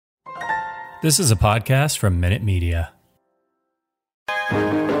This is a podcast from Minute Media. Oh,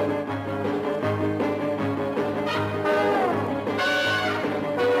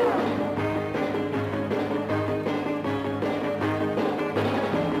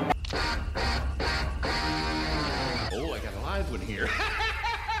 I got a live one here.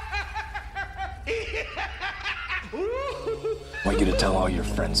 I want you to tell all your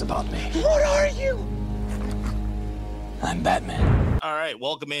friends about me. What are you? I'm Batman. All right,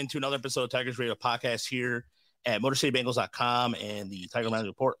 welcome into another episode of Tigers Radio Podcast here at MotorCityBengals.com and the Tiger Mining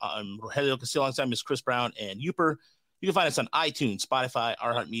Report. I'm Rogelio Castillo alongside Ms. Chris Brown and Youper. You can find us on iTunes, Spotify,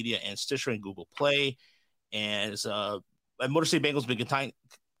 iHeartMedia, and Stitcher and Google Play. And Motor City Bengals have been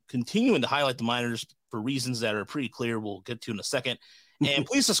continuing to highlight the minors for reasons that are pretty clear. We'll get to in a second. And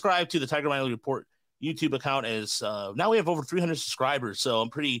please subscribe to the Tiger Mining Report YouTube account, as now we have over 300 subscribers. So I'm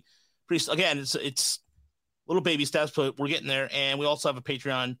pretty again, it's little baby steps, but we're getting there. And we also have a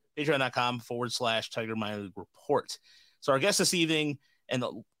Patreon, patreon.com/Tiger Mining Report. So our guest this evening, and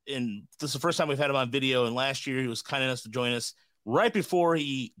this is the first time we've had him on video, and last year he was kind enough to join us right before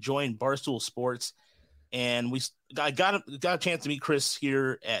he joined Barstool Sports. And I got a chance to meet Chris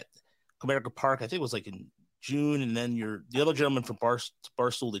here at Comerica Park. I think it was like in June. And then the other gentleman from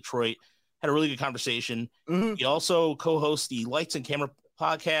Barstool Detroit had a really good conversation. Mm-hmm. He also co-hosts the Lights and Camera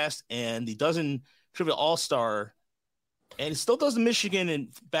podcast and the Dozen Trivia All-Star, and he still does the Michigan and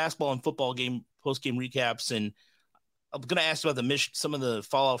basketball and football game post-game recaps. And I'm going to ask about some of the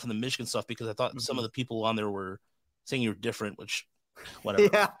fallout from the Michigan stuff, because I thought some of the people on there were saying you're different, which whatever.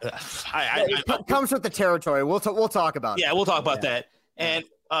 Yeah, it comes with the territory. We'll talk about it. Yeah, we'll talk about that. And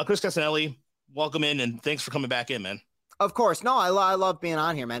Chris Castellani, welcome in, and thanks for coming back in, man. Of course. No, I love being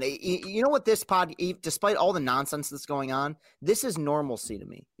on here, man. You know what, this pod, despite all the nonsense that's going on, this is normalcy to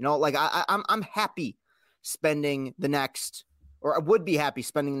me. You know, like I'm happy spending the next, or I would be happy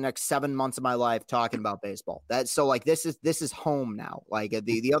spending the next 7 months of my life talking about baseball. That's so like, this is home now. Like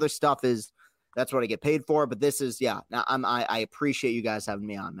the other stuff is, that's what I get paid for. But this is, yeah. Now I appreciate you guys having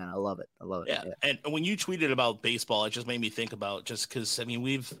me on, man. I love it. Yeah. And when you tweeted about baseball, it just made me think about, just because, I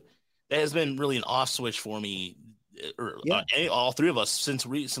mean, that has been really an off switch for me, all three of us since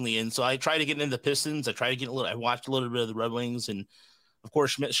recently. And so I try to get into the Pistons. I watched a little bit of the Red Wings and of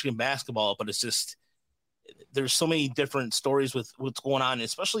course Michigan basketball, but it's just, there's so many different stories with what's going on,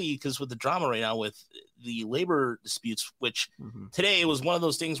 especially because with the drama right now with the labor disputes, which today was one of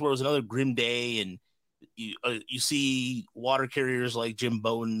those things where it was another grim day. And you see water carriers like Jim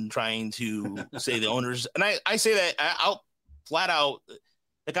Bowden trying to say the owners. And I say that out flat out,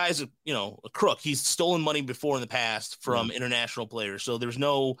 the guy's a crook. He's stolen money before in the past from international players. So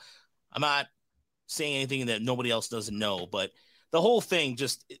I'm not saying anything that nobody else doesn't know, but the whole thing,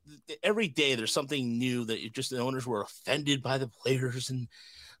 just every day there's something new that the owners were offended by the players and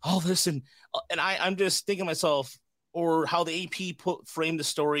all this. And I'm just thinking to myself, or how the AP framed the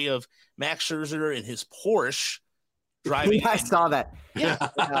story of Max Scherzer and his Porsche driving. Yeah, I saw that. Yeah.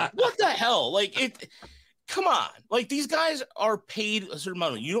 What the hell? Like come on. Like, these guys are paid a certain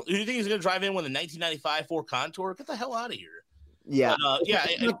amount. You think he's going to drive in with a 1995 Ford Contour? Get the hell out of here. Yeah. But,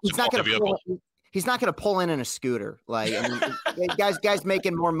 he's not going to pull in a scooter. Like, I mean, guys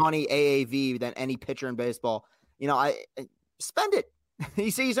making more money AAV than any pitcher in baseball. I spend it.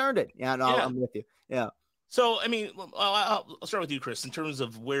 He's earned it. Yeah, no, I'm with you. Yeah. So, I mean, I'll start with you, Chris, in terms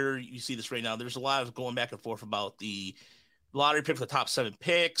of where you see this right now. There's a lot of going back and forth about the lottery pick for the top 7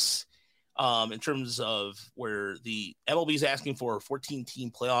 picks. In terms of where the MLB is asking for a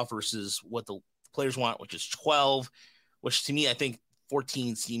 14-team playoff versus what the players want, which is 12, which to me, I think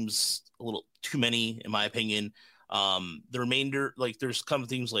 14 seems a little too many, in my opinion. The remainder, like, there's kind of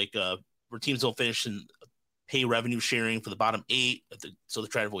things like where teams don't finish and pay revenue sharing for the bottom 8, so they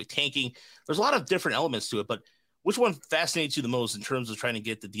try to avoid tanking. There's a lot of different elements to it, but which one fascinates you the most in terms of trying to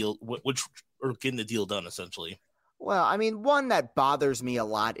get the deal, getting the deal done, essentially? Well, I mean, one that bothers me a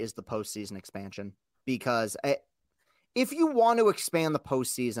lot is the postseason expansion, because if you want to expand the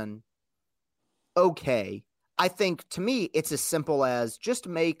postseason, okay. I think, to me, it's as simple as just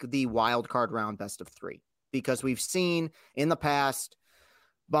make the wild card round best of 3, because we've seen in the past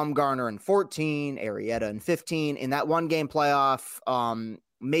Bumgarner in 14, Arrieta in 15, in that one game playoff,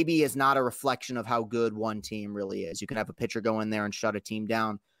 maybe is not a reflection of how good one team really is. You can have a pitcher go in there and shut a team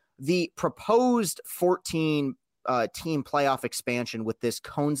down. The proposed 14 team playoff expansion with this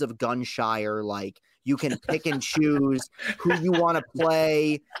Cones of Gunshire, like, you can pick and choose who you want to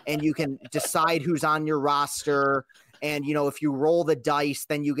play, and you can decide who's on your roster. And, if you roll the dice,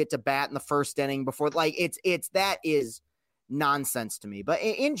 then you get to bat in the first inning before, like, that is nonsense to me. But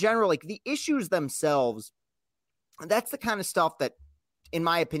in general, like, the issues themselves, that's the kind of stuff that in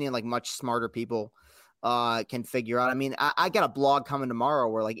my opinion, like much smarter people can figure out. I mean, I got a blog coming tomorrow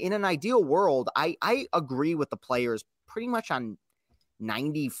where, like, in an ideal world, I agree with the players pretty much on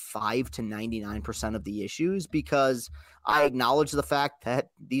 95 to 99% of the issues, because I acknowledge the fact that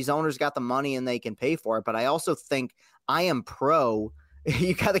these owners got the money and they can pay for it. But I also think I am pro.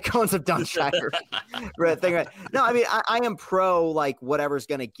 You got the cones of Dunshire thing, right? No, I mean, I am pro, like, whatever's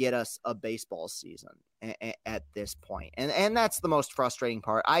going to get us a baseball season at this point. And that's the most frustrating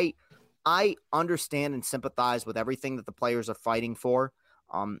part. I understand and sympathize with everything that the players are fighting for.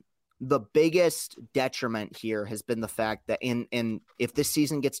 The biggest detriment here has been the fact that if this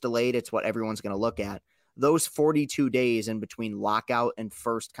season gets delayed, it's what everyone's going to look at. Those 42 days in between lockout and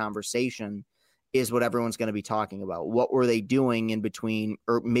first conversation is what everyone's going to be talking about. What were they doing in between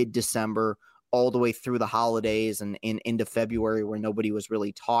or mid-December all the way through the holidays and into February, where nobody was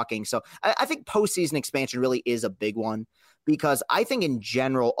really talking? So I think postseason expansion really is a big one, because I think in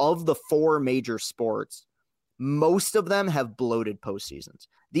general of the 4 major sports, most of them have bloated postseasons.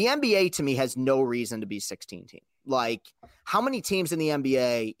 The NBA, to me, has no reason to be 16 teams. Like, how many teams in the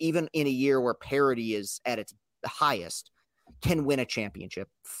NBA, even in a year where parity is at its highest, can win a championship?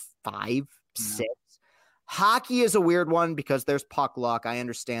 5, 6. Hockey is a weird one because there's puck luck. I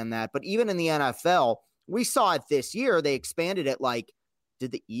understand that. But even in the NFL, we saw it this year. They expanded it. Like,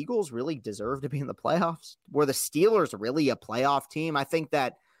 did the Eagles really deserve to be in the playoffs? Were the Steelers really a playoff team? I think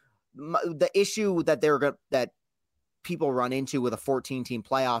that the issue that that people run into with a 14-team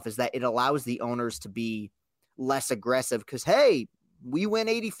playoff is that it allows the owners to be less aggressive, because, hey, we win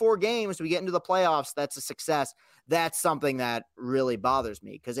 84 games, we get into the playoffs, that's a success. That's something that really bothers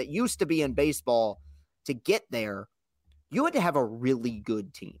me, because it used to be in baseball, to get there, you had to have a really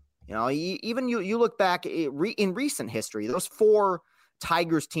good team. You know, even you look back in recent history, those 4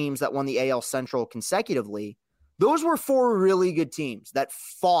 Tigers teams that won the AL Central consecutively, those were 4 really good teams that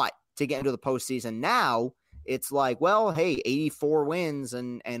fought to get into the postseason. Now it's like, well, hey, 84 wins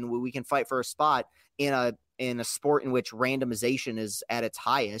and we can fight for a spot in a sport in which randomization is at its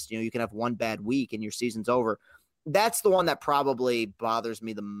highest. You know, you can have one bad week and your season's over. That's the one that probably bothers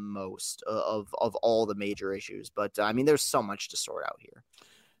me the most of all the major issues. But I mean, there's so much to sort out here.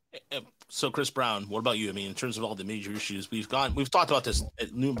 So, Chris Brown, what about you? I mean, in terms of all the major issues, we've talked about this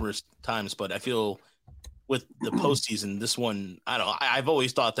numerous times, but I feel with the postseason, this one, I don't know. I've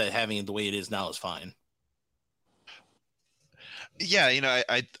always thought that having it the way it is now is fine. Yeah, you know,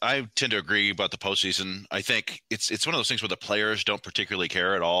 I tend to agree about the postseason. I think it's one of those things where the players don't particularly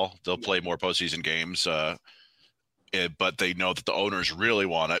care at all. They'll play more postseason games, but they know that the owners really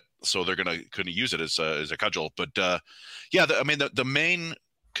want it, so they're gonna use it as a cudgel. But yeah, I mean, the main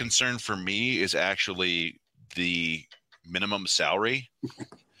concern for me is actually the minimum salary,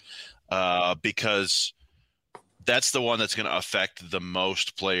 because that's the one that's going to affect the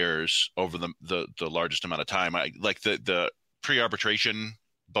most players over the largest amount of time. I like the pre-arbitration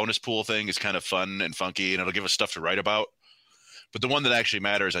bonus pool thing is kind of fun and funky, and it'll give us stuff to write about. But the one that actually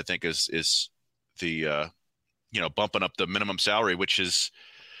matters, I think, is the bumping up the minimum salary, which is,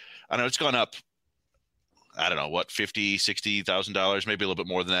 I don't know, it's gone up, I don't know, what, $50,000-$60,000, maybe a little bit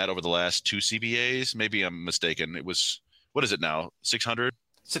more than that over the last 2 CBAs. Maybe I'm mistaken. It was, what is it now? 600?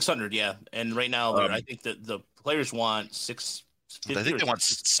 600, yeah. And right now, I think that the players want 650. I think they want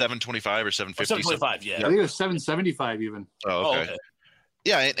 725 or 750. 725, yeah. I think it was 775 even. Oh, okay.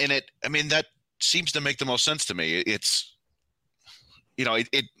 Yeah, and that seems to make the most sense to me. It's, in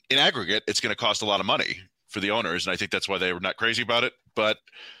aggregate, it's going to cost a lot of money for the owners, and I think that's why they were not crazy about it. But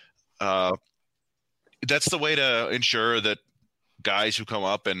that's the way to ensure that guys who come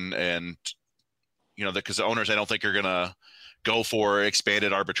up and because the owners, I don't think, are going to go for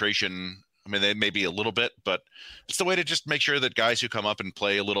expanded arbitration. I mean, they may be a little bit, but it's the way to just make sure that guys who come up and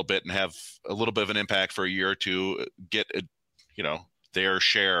play a little bit and have a little bit of an impact for a year or two get, their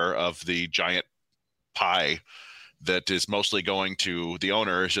share of the giant pie that is mostly going to the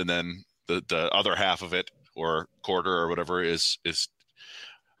owners, and then the other half of it, or quarter or whatever, is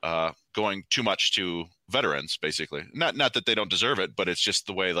going too much to veterans, basically. Not that they don't deserve it, but it's just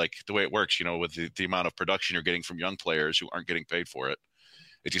the way it works, with the amount of production you're getting from young players who aren't getting paid for it.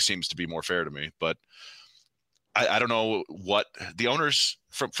 It just seems to be more fair to me. But I don't know what the owners,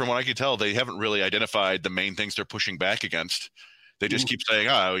 from what I can tell, they haven't really identified the main things they're pushing back against. They just keep saying,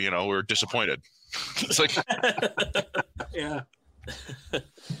 we're disappointed. It's like, yeah.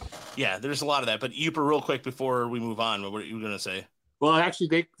 Yeah, there's a lot of that. But Uper, real quick before we move on, what were you going to say? Well,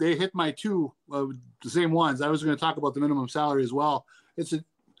 actually, they hit my 2, the same ones. I was going to talk about the minimum salary as well.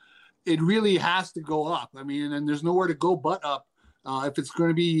 It really has to go up. I mean, and there's nowhere to go but up if it's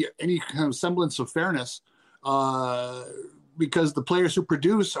going to be any kind of semblance of fairness. because the players who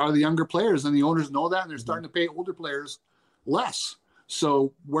produce are the younger players, and the owners know that, and they're starting to pay older players less.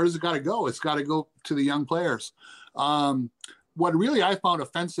 So where does it got to go? It's got to go to the young players. What really I found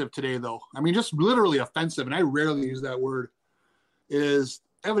offensive today, though, I mean, just literally offensive, and I rarely use that word, is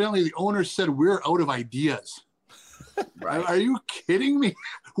evidently the owners said we're out of ideas. Right. Are you kidding me?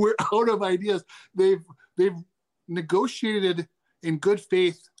 We're out of ideas. They've negotiated in good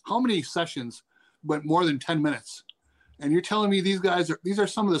faith. How many sessions went more than 10 minutes? And you're telling me these are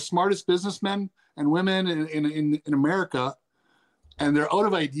some of the smartest businessmen and women in America, and they're out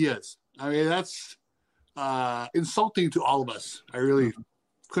of ideas. I mean, that's insulting to all of us. I really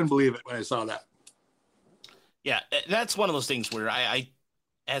couldn't believe it when I saw that. Yeah, that's one of those things where I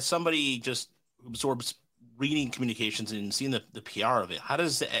as somebody just absorbs reading communications and seeing the PR of it, how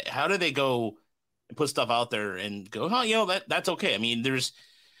do they go and put stuff out there and go, oh, that's okay. I mean,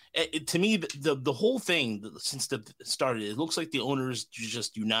 to me, the whole thing since the started, it looks like the owners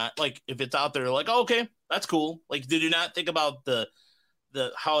just do not, like, if it's out there, like, oh, okay, that's cool. Like, they do not think about the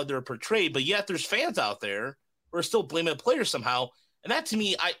how they're portrayed, but yet there's fans out there who are still blaming the players somehow. And that, to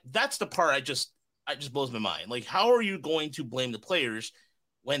me, that's the part I just blows my mind. Like, how are you going to blame the players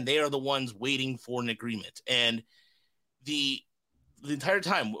when they are the ones waiting for an agreement? And the entire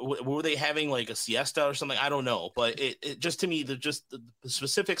time, were they having like a siesta or something? I don't know, but it just, to me, the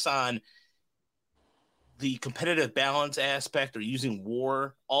specifics on the competitive balance aspect or using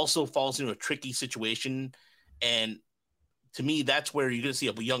WAR also falls into a tricky situation. And to me, that's where you're going to see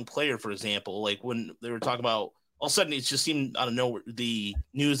a young player, for example, like when they were talking about, all of a sudden it just seemed out of nowhere, the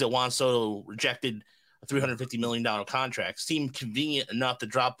news that Juan Soto rejected a $350 million contract seemed convenient enough to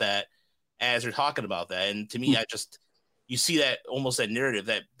drop that as they're talking about that. And to me, you see that almost that narrative,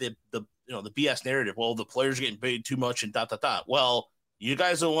 that the BS narrative. Well, the players are getting paid too much and ... Well, you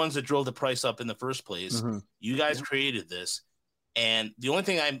guys are the ones that drove the price up in the first place. Mm-hmm. You guys created this. And the only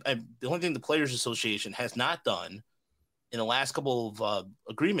thing the Players Association has not done in the last couple of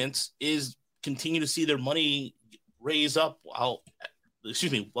agreements is continue to see their money raise up while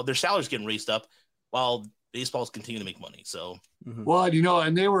their salaries getting raised up while baseball's continue to make money. So, well,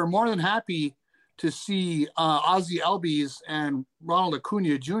 and they were more than happy to see Ozzie Albies and Ronald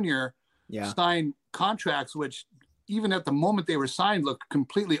Acuna Jr. Sign contracts, which even at the moment they were signed looked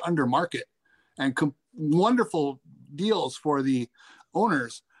completely under market, and wonderful deals for the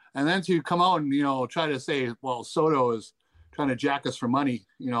owners. And then to come out and, try to say, well, Soto is trying to jack us for money,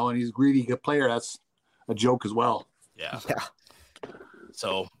 and he's a greedy good player. That's a joke as well. Yeah.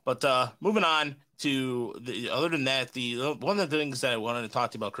 So, but moving on to other than that, one of the things that I wanted to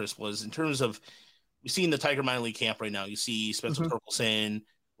talk to you about, Chris, was in terms of, we see in the Tiger minor league camp right now, you see Spencer Torkelson,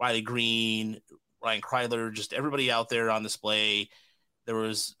 Riley Green, Ryan Kreidler, just everybody out there on display. There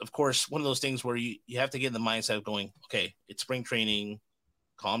was, of course, one of those things where you have to get in the mindset of going, okay, it's spring training,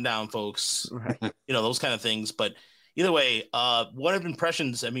 calm down, folks, right. Those kind of things. But either way, what have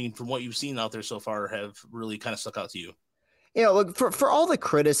impressions, from what you've seen out there so far, have really kind of stuck out to you? Look, for all the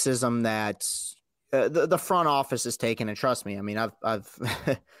criticism that the front office has taken, and trust me, I've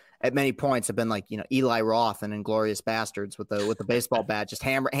at many points have been like, Eli Roth and Inglourious Bastards with the baseball bat, just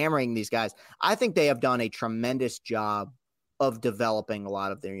hammering these guys. I think they have done a tremendous job of developing a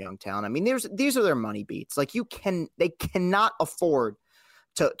lot of their young talent. These are their money beats. Like, they cannot afford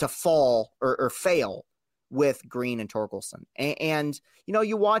to fall or fail with Green and Torkelson. And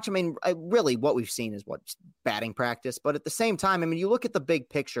you watch, really what we've seen is batting practice. But at the same time, you look at the big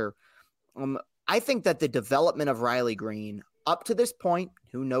picture. I think that the development of Riley Green up to this point,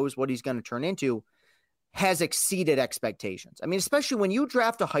 who knows what he's going to turn into, has exceeded expectations. Especially when you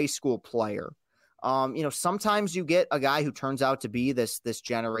draft a high school player, sometimes you get a guy who turns out to be this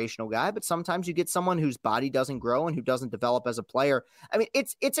generational guy, but sometimes you get someone whose body doesn't grow and who doesn't develop as a player.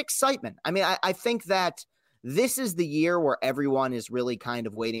 It's excitement. I think that this is the year where everyone is really kind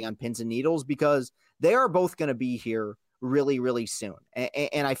of waiting on pins and needles, because they are both going to be here really, really soon.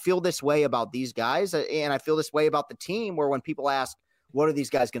 And I feel this way about these guys, and I feel this way about the team, where when people ask, what are these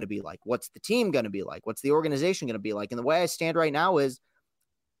guys going to be like? What's the team going to be like? What's the organization going to be like? And the way I stand right now is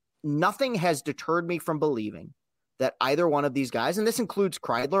nothing has deterred me from believing that either one of these guys, and this includes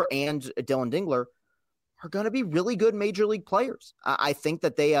Kreidler and Dylan Dingler, are going to be really good major league players. I think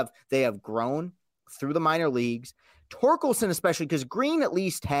that they have grown through the minor leagues. Torkelson, especially, because Green at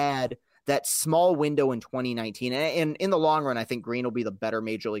least had that small window in 2019. And in the long run, I think Green will be the better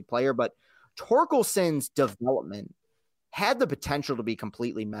major league player. But Torkelson's development had the potential to be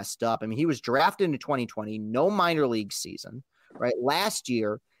completely messed up. He was drafted in 2020, no minor league season, right? Last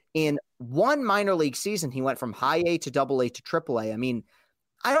year, in one minor league season, he went from high A to double A to triple A. Even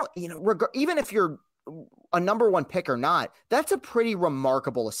if you're a number one pick or not, that's a pretty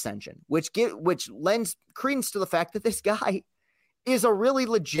remarkable ascension, which lends credence to the fact that this guy is a really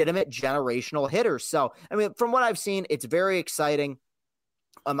legitimate generational hitter. So, I mean, from what I've seen, it's very exciting.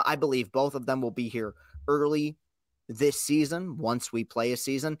 I believe both of them will be here early this season once we play a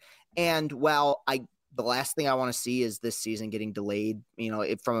season. And while the last thing I want to see is this season getting delayed,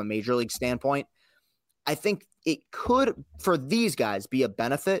 from a major league standpoint, I think it could, for these guys, be a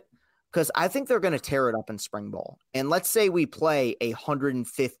benefit because I think they're going to tear it up in spring ball. And let's say we play a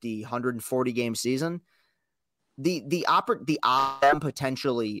 150, 140 game season. The odds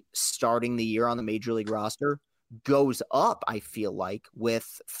potentially starting the year on the major league roster goes up, I feel like,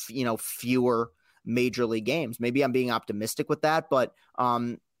 with, fewer major league games. Maybe I'm being optimistic with that, but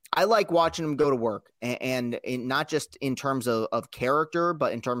I like watching them go to work and not just in terms of character,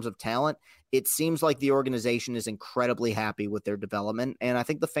 but in terms of talent. It seems like the organization is incredibly happy with their development, and I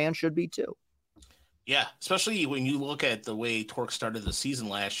think the fans should be too. Yeah, especially when you look at the way Torque started the season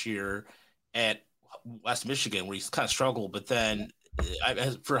last year at West Michigan, where he's kind of struggled, but then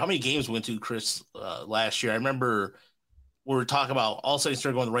for how many games we went to, Chris, last year, I remember we were talking about all of a sudden he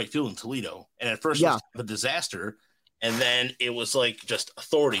started going to right field in Toledo, and at first it was a disaster, and then it was like just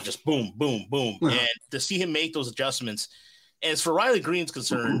authority, just boom, boom, boom, and to see him make those adjustments. And as for Riley Green's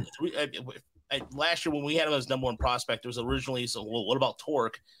concern, last year when we had him as number one prospect, there was originally what about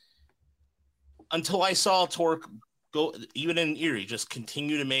Torque? Until I saw Torque go, even in Erie, just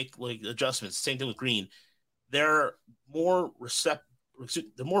continue to make like adjustments. Same thing with Green. They're more receptive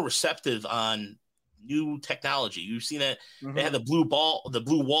on new technology. You've seen it. They had the blue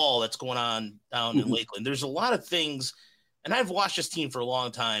wall that's going on down in Lakeland. There's a lot of things, and I've watched this team for a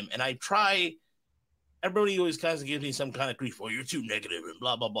long time, and I try. Everybody always kind of gives me some kind of grief. Well, you're too negative and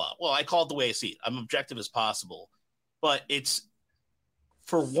blah, blah, blah. Well, I call it the way I see it. I'm objective as possible. But it's,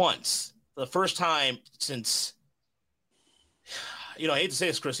 for once, the first time since, I hate to say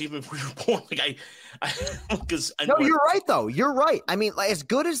this, Chris, even if we were born, you're right, though. You're right. I mean, as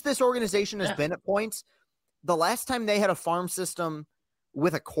good as this organization has been at points, the last time they had a farm system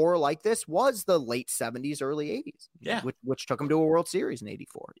with a core like this was the late 70s, early 80s. Yeah. Which took them to a World Series in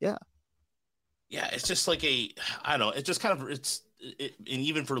 84. Yeah. Yeah, it's just like I don't know. It's just kind of, and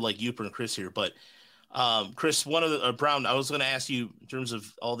even for like Uper and Chris here, but Chris, one of the Brown, I was going to ask you in terms of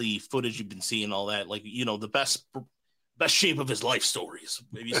all the footage you've been seeing, all that, like, the best shape of his life stories.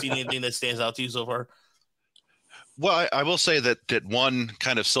 Have you seen anything that stands out to you so far? Well, I will say that one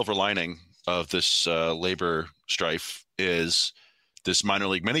kind of silver lining of this labor strife is this minor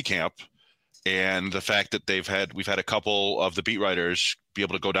league minicamp and the fact that we've had a couple of the beat writers be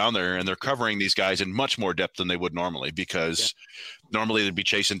able to go down there and they're covering these guys in much more depth than they would normally, because normally they'd be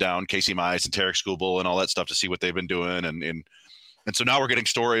chasing down Casey Mize and Tarek Skubal and all that stuff to see what they've been doing. And so now we're getting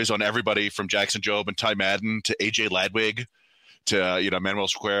stories on everybody from Jackson Jobe and Ty Madden to AJ Ladwig to, Manuel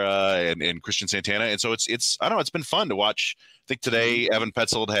Sequeira and Christian Santana. And so it's I don't know, it's been fun to watch. I think today Evan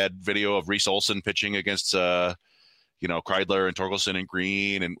Petzold had video of Reese Olson pitching against, Kreidler and Torkelson and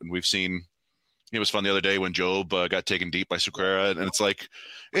Green. And we've seen, it was fun the other day when Job got taken deep by Sequeira, and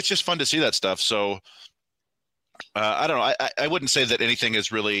it's just fun to see that stuff. So I don't know. I wouldn't say that anything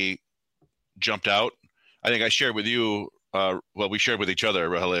has really jumped out. I think I shared with you, we shared with each other,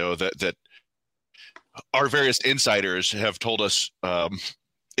 Rogelio, that our various insiders have told us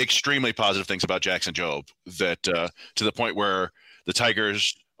extremely positive things about Jackson Jobe, that to the point where the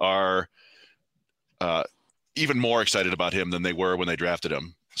Tigers are even more excited about him than they were when they drafted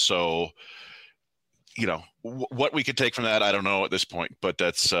him. So, what we could take from that, I don't know at this point, but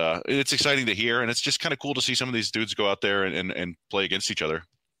that's it's exciting to hear, and it's just kind of cool to see some of these dudes go out there and play against each other.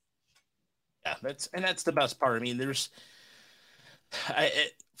 Yeah, that's the best part. I mean,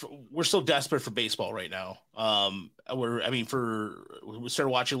 we're so desperate for baseball right now. We started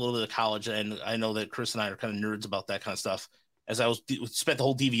watching a little bit of college, and I know that Chris and I are kind of nerds about that kind of stuff. As I spent the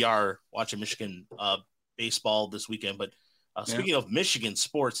whole DVR watching Michigan baseball this weekend. But speaking of Michigan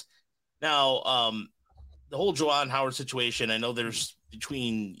sports, now the whole Juwan Howard situation, I know there's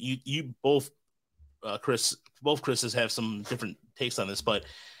between you both, Chris, both Chris's have some different takes on this, but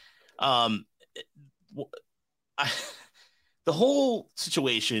the whole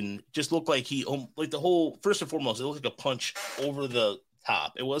situation just looked like first and foremost, it looked like a punch over the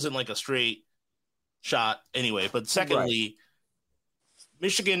top. It wasn't like a straight shot anyway. But secondly,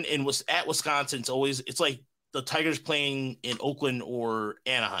 Michigan at Wisconsin, it's like the Tigers playing in Oakland or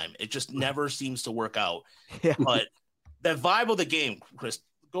Anaheim. It just never seems to work out. Yeah. But that vibe of the game, Chris,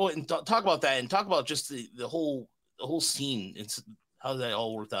 go ahead and talk about that, and talk about just the whole scene and how that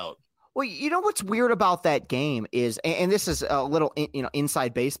all worked out. Well, you know what's weird about that game is, and this is a little,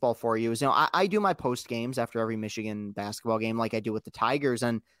 inside baseball for you, is, I do my post games after every Michigan basketball game like I do with the Tigers,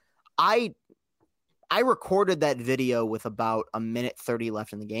 and I recorded that video with about a minute 30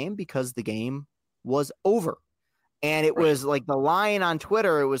 left in the game because the game was over. And it was like the line on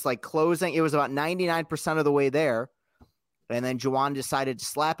Twitter, it was like closing. It was about 99% of the way there. And then Juwan decided to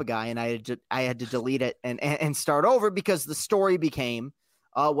slap a guy, and I had to delete it and start over because the story became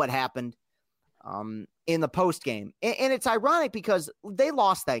what happened in the post game. And it's ironic because they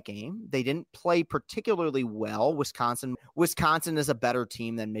lost that game. They didn't play particularly well. Wisconsin is a better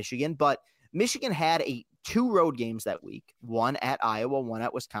team than Michigan, but Michigan had two road games that week, one at Iowa, one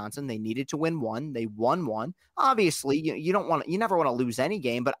at Wisconsin. They needed to win one. They won one. Obviously, you never want to lose any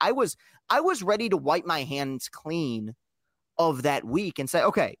game, but I was ready to wipe my hands clean of that week and say,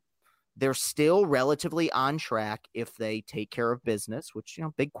 okay, they're still relatively on track if they take care of business, which,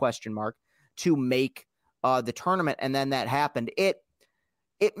 big question mark, to make the tournament. And then that happened. It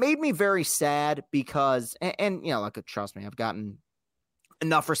made me very sad because, and trust me, I've gotten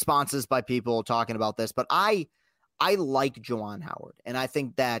enough responses by people talking about this, but I like Juwan Howard. And I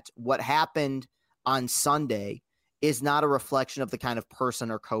think that what happened on Sunday is not a reflection of the kind of person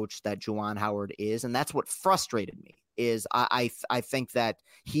or coach that Juwan Howard is. And that's what frustrated me. Is I think that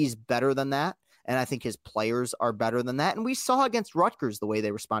he's better than that, and I think his players are better than that. And we saw against Rutgers the way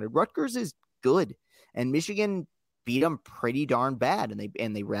they responded. Rutgers is good, and Michigan beat them pretty darn bad,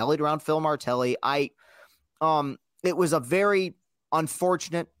 and they rallied around Phil Martelli. It was a very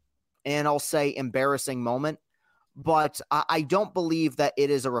unfortunate and I'll say embarrassing moment, but I don't believe that it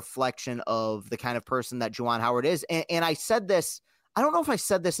is a reflection of the kind of person that Juwan Howard is. And I said this, I don't know if I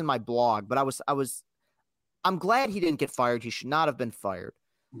said this in my blog, but I'm glad he didn't get fired. He should not have been fired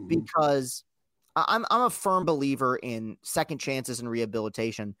because I'm a firm believer in second chances and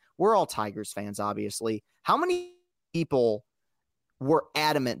rehabilitation. We're all Tigers fans, obviously. How many people were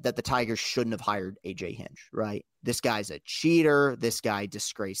adamant that the Tigers shouldn't have hired AJ Hinch, right? This guy's a cheater. This guy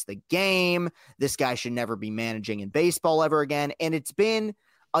disgraced the game. This guy should never be managing in baseball ever again. And it's been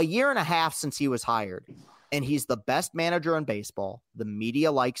a year and a half since he was hired, and he's the best manager in baseball. The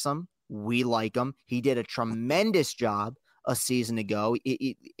media likes him. We like him. He did a tremendous job a season ago.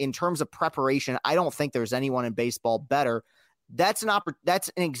 In terms of preparation, I don't think there's anyone in baseball better. That's an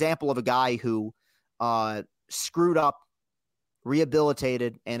example of a guy who screwed up,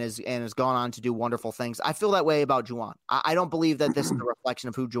 rehabilitated, and has gone on to do wonderful things. I feel that way about Juwan. I don't believe that this is a reflection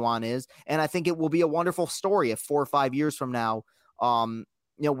of who Juwan is, and I think it will be a wonderful story if 4 or 5 years from now,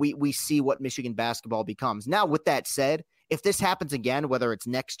 we see what Michigan basketball becomes. Now, with that said, if this happens again, whether it's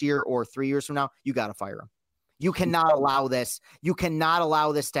next year or 3 years from now, you got to fire him. You cannot allow this. You cannot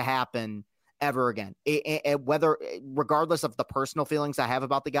allow this to happen ever again. Regardless of the personal feelings I have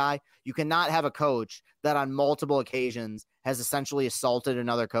about the guy, you cannot have a coach that on multiple occasions has essentially assaulted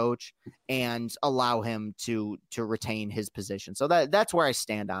another coach and allow him to retain his position. So that's where I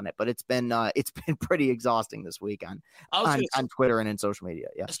stand on it. But it's been pretty exhausting this week on Twitter and in social media.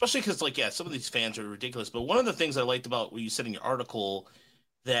 Yeah, especially because some of these fans are ridiculous. But one of the things I liked about what you said in your article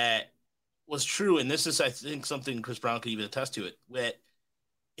that was true, and this is I think something Chris Brown could even attest to it, that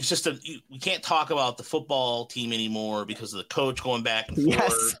it's just we can't talk about the football team anymore because of the coach going back and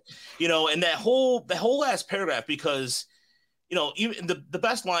forth, and that whole last paragraph, because, even the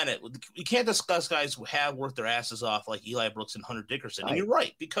best line, we can't discuss guys who have worked their asses off like Eli Brooks and Hunter Dickerson. Right. And you're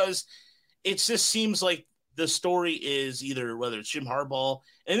right, because it just seems like the story is either whether it's Jim Harbaugh,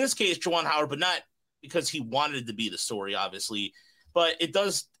 and in this case, Juwan Howard, but not because he wanted to be the story, obviously, but it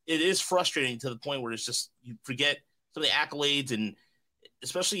is frustrating to the point where it's just, you forget some of the accolades, and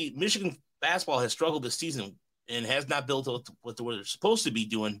especially Michigan basketball has struggled this season and has not built up what they're supposed to be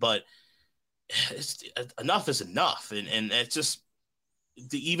doing, but enough is enough. And it's just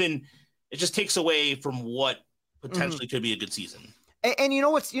it just takes away from what potentially could be a good season. And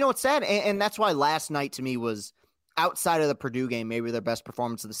what's sad. And that's why last night to me was, outside of the Purdue game, maybe their best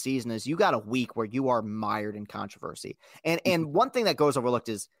performance of the season, is you got a week where you are mired in controversy. And one thing that goes overlooked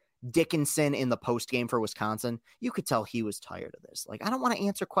is Dickinson in the post game for Wisconsin. You could tell he was tired of this. Like, I don't want to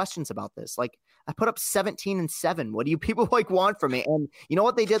answer questions about this. Like, I put up 17 and 7. What do you people want from me? And you know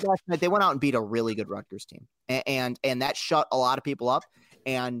what they did last night? They went out and beat a really good Rutgers team. And that shut a lot of people up.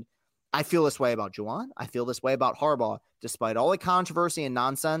 And I feel this way about Juwan. I feel this way about Harbaugh. Despite all the controversy and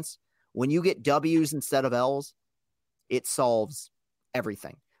nonsense, when you get W's instead of L's, it solves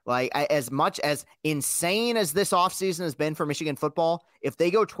everything. Like, as much as insane as this offseason has been for Michigan football, if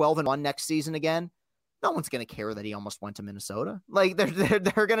they go 12-1 next season again, no one's going to care that he almost went to Minnesota. Like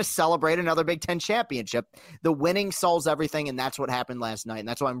they're going to celebrate another Big Ten championship. The winning solves everything, and that's what happened last night. And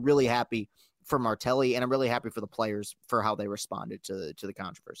that's why I'm really happy for Martelli, and I'm really happy for the players for how they responded to the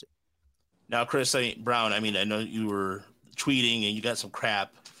controversy. Now, Chris Brown, I mean, I know you were tweeting and you got some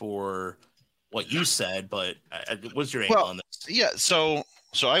crap for what you said, but what's your angle on this? Yeah, so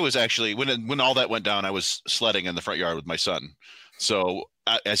I was actually when all that went down, I was sledding in the front yard with my son. So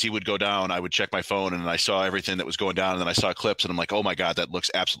as he would go down, I would check my phone, and I saw everything that was going down, and then I saw clips, and I'm like, oh my God, that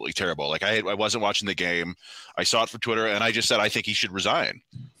looks absolutely terrible. Like I wasn't watching the game. I saw it from Twitter, and I just said I think he should resign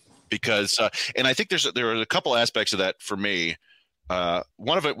because and I think there are a couple aspects of that for me.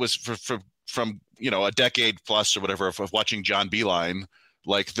 One of it was from a decade plus or whatever of watching John Beeline,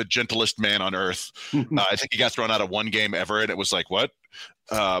 like the gentlest man on earth. I think he got thrown out of one game ever, and it was like, what?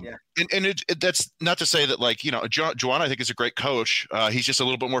 And that's not to say that Juwan, I think, is a great coach. He's just a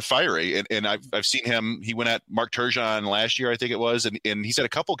little bit more fiery, and I've seen him. He went at Mark Turgeon last year, I think it was, and he's had a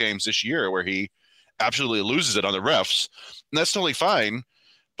couple games this year where he absolutely loses it on the refs, and that's totally fine.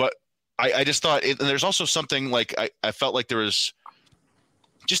 But I just thought, and there's also something like I felt like there was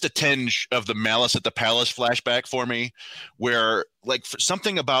just a tinge of the Malice at the Palace flashback for me, where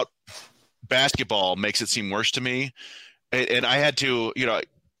something about basketball makes it seem worse to me. And I had to,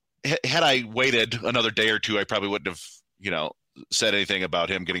 had I waited another day or two, I probably wouldn't have, said anything about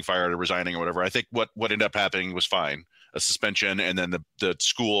him getting fired or resigning or whatever. I think what ended up happening was fine. A suspension, and then the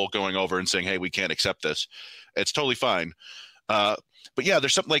school going over and saying, hey, we can't accept this. It's totally fine. But yeah,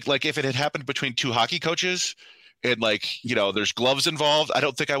 there's something like if it had happened between two hockey coaches, and there's gloves involved, I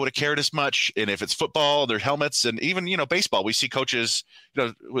don't think I would have cared as much. And if it's football, there's helmets, and even, baseball, we see coaches,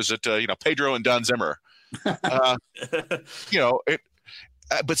 was it, Pedro and Don Zimmer,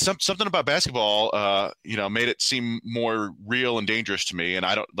 but something about basketball, made it seem more real and dangerous to me. And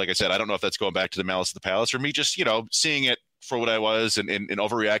I don't know if that's going back to the Malice at the Palace or me just, seeing it for what I was and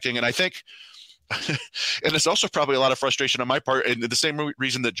overreacting. And I think, and it's also probably a lot of frustration on my part, and the same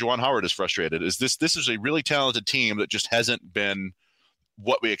reason that Juwan Howard is frustrated is this is a really talented team that just hasn't been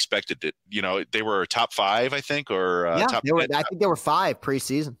what we expected it. They were top 5, I think, or top 10. I think they were 5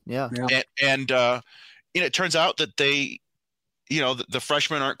 preseason. Yeah. And it turns out that they, the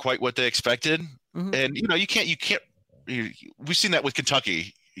freshmen aren't quite what they expected. Mm-hmm. And you can't. We've seen that with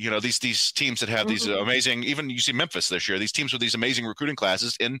Kentucky. These teams that have these amazing, even you see Memphis this year, these teams with these amazing recruiting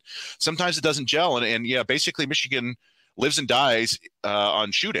classes, and sometimes it doesn't gel. And basically Michigan lives and dies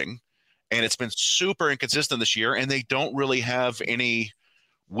on shooting, and it's been super inconsistent this year, and they don't really have any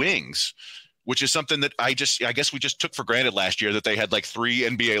wings, which is something that I guess we just took for granted last year, that they had like 3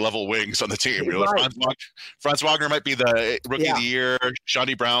 NBA level wings on the team. Right. Franz Wagner might be the rookie of the year.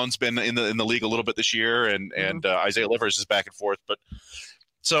 Shawnee Brown's been in the league a little bit this year, and Isaiah Livers is back and forth, but.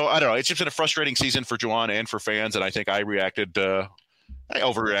 So I don't know. It's just been a frustrating season for Juwan and for fans, and I think I overreacted,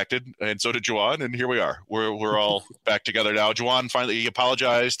 and so did Juwan, and here we are. We're all back together now. Juwan finally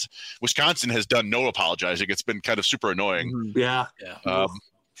apologized. Wisconsin has done no apologizing. It's been kind of super annoying. Yeah.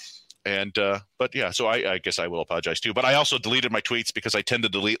 But yeah, so I guess I will apologize too. But I also deleted my tweets because I tend to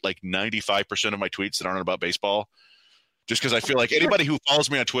delete like 95% of my tweets that aren't about baseball, just because I feel like anybody who follows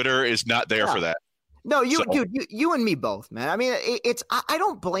me on Twitter is not there for that. No, you and me both, man. I mean, I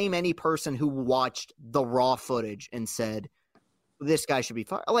don't blame any person who watched the raw footage and said this guy should be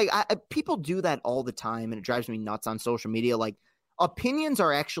fired. Like people do that all the time, and it drives me nuts on social media. Like opinions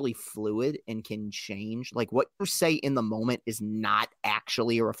are actually fluid and can change. Like what you say in the moment is not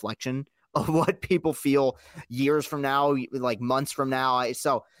actually a reflection of what people feel years from now, like months from now.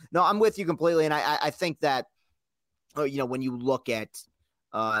 So no, I'm with you completely, and I think that when you look at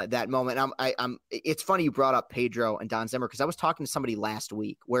that moment. It's funny you brought up Pedro and Don Zimmer, because I was talking to somebody last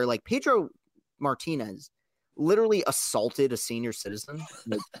week where like Pedro Martinez literally assaulted a senior citizen.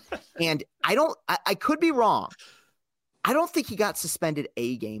 And I could be wrong. I don't think he got suspended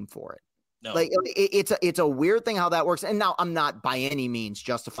a game for it. No. Like it's a weird thing how that works. And now I'm not by any means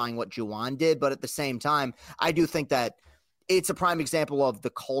justifying what Juwan did, but at the same time, I do think that it's a prime example of the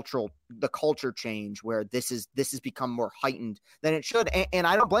culture change where this has become more heightened than it should. And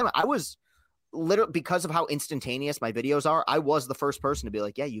I don't blame it. I was literally, because of how instantaneous my videos are, I was the first person to be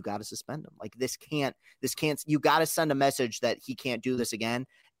like, yeah, you got to suspend him. Like this can't, you got to send a message that he can't do this again.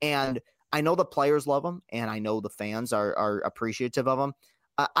 And I know the players love him, and I know the fans are appreciative of him.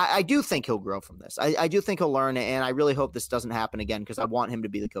 I do think he'll grow from this. I do think he'll learn, and I really hope this doesn't happen again, because I want him to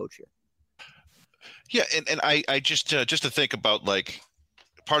be the coach here. Yeah, and I just to think about, like,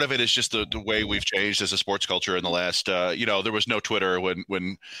 part of it is just the way we've changed as a sports culture in the last, there was no Twitter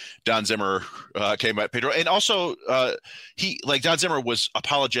when Don Zimmer came at Pedro. And also Don Zimmer was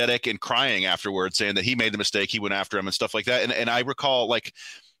apologetic and crying afterwards, saying that he made the mistake. He went after him and stuff like that. And I recall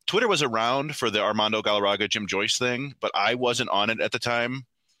Twitter was around for the Armando Galarraga, Jim Joyce thing, but I wasn't on it at the time.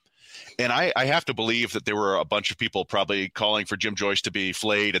 And I have to believe that there were a bunch of people probably calling for Jim Joyce to be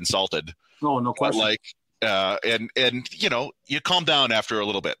flayed and salted. Oh, no question. You calm down after a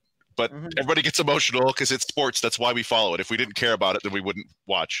little bit, but everybody gets emotional because it's sports. That's why we follow it. If we didn't care about it, then we wouldn't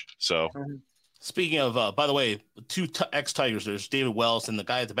watch. So speaking of, by the way, two ex-Tigers, there's David Wells, and the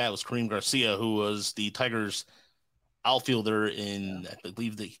guy at the bat was Kareem Garcia, who was the Tigers outfielder I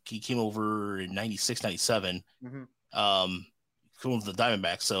believe that he came over in 96, 97. Coming with the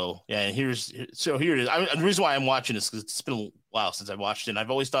Diamondbacks. So yeah, and here it is. The reason why I'm watching this because it's been a while since I watched it. And I've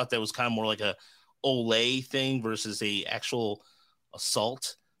always thought that was kind of more like a Olay thing versus a actual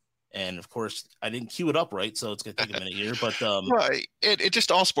assault. And of course, I didn't cue it up right, so it's gonna take a minute here. But right, it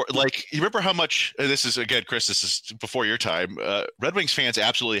just all sport. You remember how much this is again, Chris. This is before your time. Red Wings fans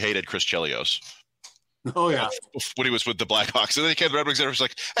absolutely hated Chris Chelios. Oh yeah, when he was with the Blackhawks, and then he came to the Red Wings and it was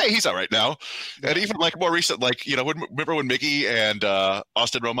like, hey, he's all right now. And even more recent, remember when Mickey and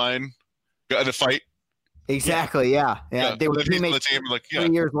Austin Romine got in a fight? Exactly. Yeah. They were teammates the team,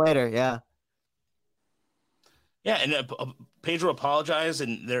 3 years later. Yeah. Yeah, and Pedro apologized,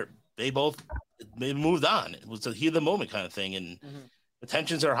 and they both moved on. It was a heat of the moment kind of thing, and the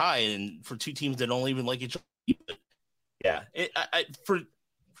tensions are high, and for two teams that don't even like each other. Yeah, for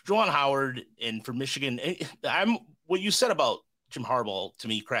Juwan Howard and for Michigan, what you said about Jim Harbaugh to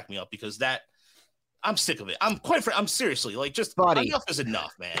me cracked me up because I'm sick of it. I'm seriously enough is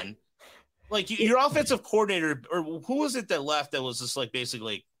enough, man. Your offensive coordinator, or who was it that left that was just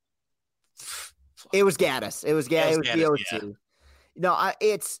basically. It was Gaddis. It was Gaddis. Yeah. No,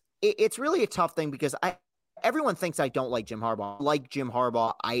 it's really a tough thing because everyone thinks I don't like Jim Harbaugh. Like Jim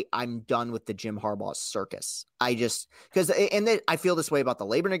Harbaugh, I'm done with the Jim Harbaugh circus. I feel this way about the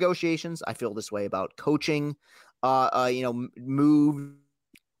labor negotiations. I feel this way about coaching. Move.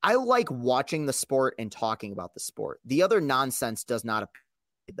 I like watching the sport and talking about the sport. The other nonsense does not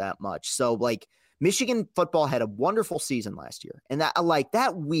appeal that much. So Michigan football had a wonderful season last year. And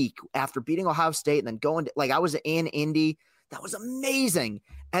that week after beating Ohio State and then going to, I was in Indy, that was amazing.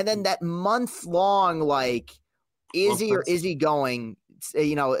 And then that month long, Izzy going,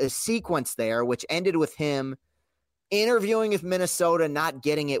 a sequence there, which ended with him interviewing with Minnesota, not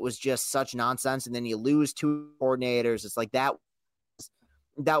getting it was just such nonsense. And then you lose two coordinators. It's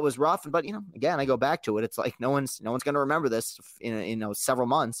that was rough. But, again, I go back to it. It's no one's going to remember this in several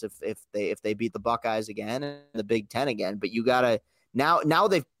months if they beat the Buckeyes again and the Big Ten again. But you got to now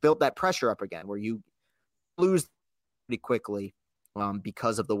they've built that pressure up again where you lose pretty quickly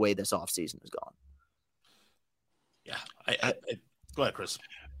because of the way this offseason has gone. Yeah. I go ahead, Chris.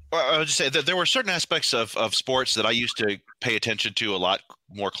 Well, I would just say that there were certain aspects of sports that I used to pay attention to a lot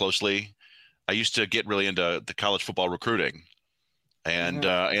more closely. I used to get really into the college football recruiting and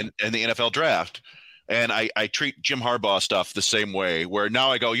the NFL draft. And I treat Jim Harbaugh stuff the same way, where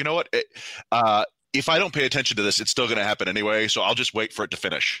now I go, you know what? If I don't pay attention to this, it's still going to happen anyway. So I'll just wait for it to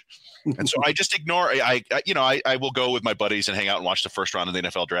finish. And so I just ignore. I will go with my buddies and hang out and watch the first round of the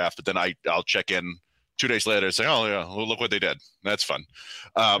NFL draft, but then I'll check in 2 days later and say, oh yeah, well, look what they did. That's fun.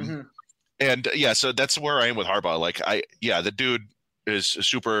 And yeah, so that's where I am with Harbaugh. The dude is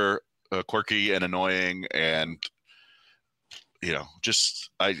super quirky and annoying, and I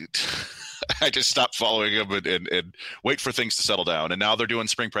just stopped following him and wait for things to settle down. And now they're doing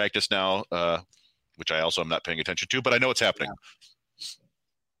spring practice now, which I also am not paying attention to, but I know it's happening.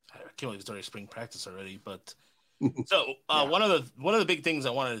 I can't believe it's already spring practice already. But so one of the big things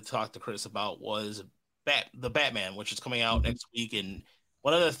I wanted to talk to Chris about was the Batman, which is coming out next week. And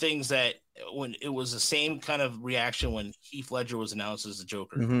one of the things that when it was the same kind of reaction when Heath Ledger was announced as the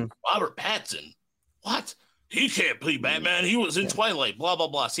Joker, Robert Pattinson, what? He can't play Batman. He was in Twilight, blah, blah,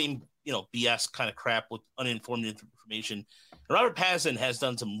 blah. Same, BS kind of crap with uninformed information. And Robert Pattinson has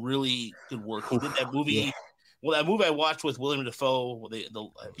done some really good work. He did that movie. Yeah. Well, that movie I watched with William Dafoe, the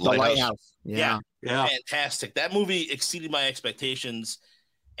Lighthouse. Yeah. Fantastic. That movie exceeded my expectations.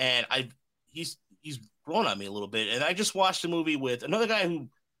 And he's grown on me a little bit. And I just watched a movie with another guy who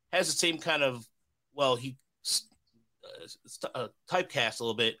has the same kind of, typecast a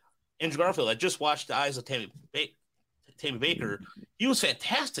little bit. Andrew Garfield. I just watched The Eyes of Tammy Baker. He was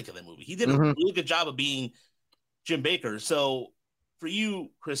fantastic in that movie. He did a really good job of being Jim Baker. So for you,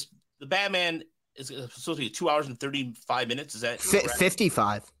 Chris, the Batman, It's supposed to be 2 hours and 35 minutes. Is that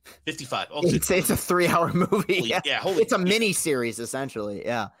 55? 55. Okay. It's a 3-hour movie. It's a mini series essentially.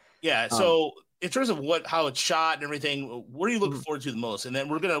 Yeah. Yeah. So in terms of how it's shot and everything, what are you looking forward to the most? And then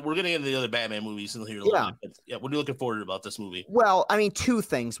we're gonna get into the other Batman movies in here a little bit. Yeah. What are you looking forward to about this movie? Well, I mean, two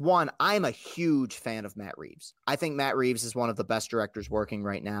things. One, I'm a huge fan of Matt Reeves. I think Matt Reeves is one of the best directors working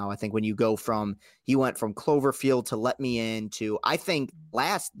right now. I think when you go he went from Cloverfield to Let Me In to, I think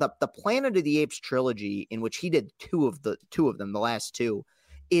the Planet of the Apes trilogy, in which he did two of them, the last two,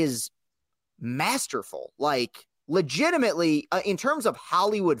 is masterful. Like legitimately, in terms of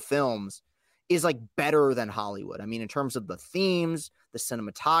Hollywood films, is like better than Hollywood. I mean, in terms of the themes, the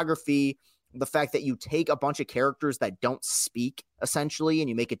cinematography, the fact that you take a bunch of characters that don't speak essentially, and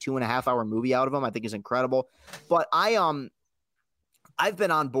you make a 2.5-hour movie out of them, I think is incredible. But I've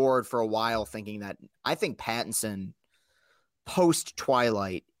been on board for a while thinking that I think Pattinson post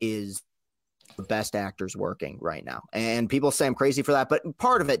Twilight is the best actors working right now. And people say I'm crazy for that, but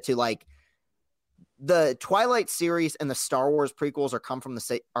part of it too, like, the Twilight series and the Star Wars prequels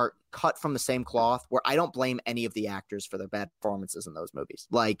are cut from the same cloth, where I don't blame any of the actors for their bad performances in those movies.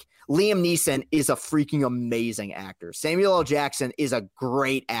 Like Liam Neeson is a freaking amazing actor. Samuel L. Jackson is a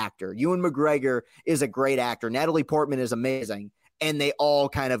great actor. Ewan McGregor is a great actor. Natalie Portman is amazing. And they all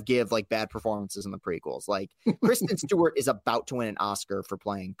kind of give like bad performances in the prequels. Like Kristen Stewart is about to win an Oscar for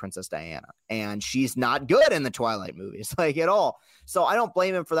playing Princess Diana, and she's not good in the Twilight movies, like at all. So I don't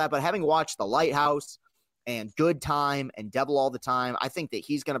blame him for that. But having watched The Lighthouse and Good Time and Devil All the Time, I think that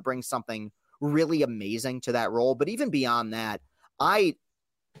he's going to bring something really amazing to that role. But even beyond that,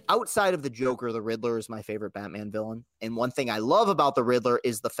 outside of the Joker, the Riddler is my favorite Batman villain. And one thing I love about the Riddler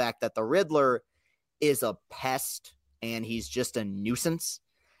is the fact that the Riddler is a pest and he's just a nuisance.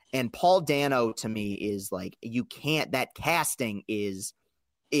 And Paul Dano to me is like, that casting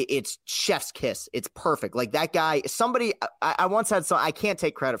it's chef's kiss. It's perfect. Like that guy, I once had I can't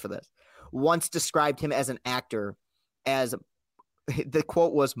take credit for this, once described him as an actor as, the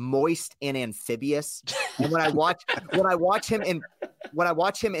quote was, moist and amphibious. And when I watch him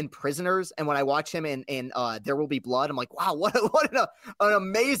in Prisoners, and when I watch him in There Will Be Blood, I'm like, wow, what an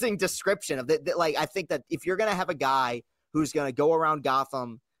amazing description of that. Like, I think that if you're gonna have a guy who's gonna go around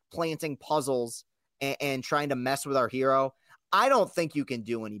Gotham planting puzzles and trying to mess with our hero, I don't think you can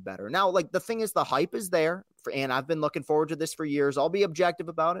do any better. Now, like, the thing is, the hype is there, and I've been looking forward to this for years. I'll be objective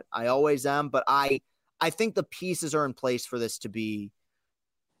about it. I always am, but I think the pieces are in place for this to be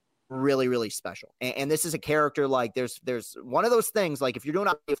really, really special. And this is a character, like, there's one of those things, like, if you're doing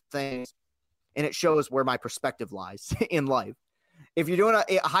things, and it shows where my perspective lies in life. If you're doing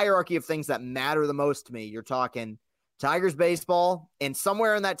a hierarchy of things that matter the most to me, you're talking Tigers baseball, and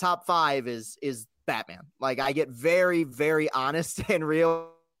somewhere in that top 5 is Batman. Like, I get very, very honest and real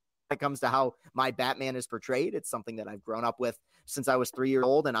when it comes to how my Batman is portrayed. It's something that I've grown up with since I was 3 years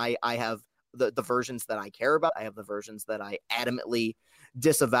old, and I have the versions that I care about. I have the versions that I adamantly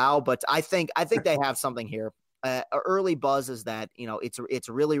disavow, but I think they have something here. Early buzz is that, it's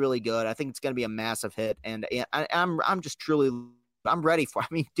really, really good. I think it's going to be a massive hit, and I'm just truly, I'm ready for. I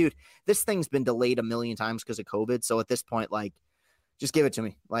mean, dude, this thing's been delayed a million times because of COVID. So at this point, like, just give it to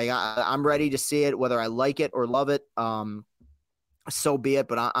me. Like, I'm ready to see it, whether I like it or love it. So be it.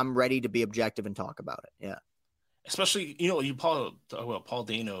 But I'm ready to be objective and talk about it. Yeah. Especially, Paul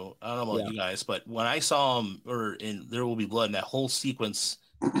Dano. I don't know about you guys, but when I saw him in There Will Be Blood, in that whole sequence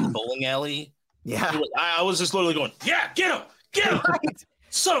in the bowling alley, I was just literally going, yeah, get him, right.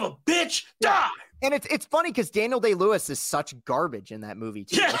 Son of a bitch, die. And it's funny because Daniel Day-Lewis is such garbage in that movie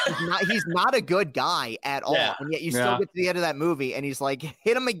too. Yeah. Like, he's not a good guy at all, and yet you still get to the end of that movie, and he's like,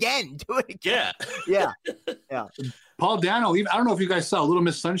 hit him again, do it again. Yeah. Paul Dano. I don't know if you guys saw Little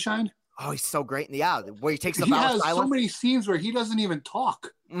Miss Sunshine. Oh, he's so great where he takes the He vow of has silence. so many scenes where he doesn't even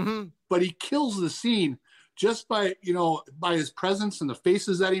talk, but he kills the scene just by his presence and the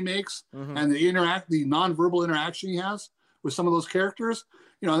faces that he makes and the nonverbal interaction he has with some of those characters.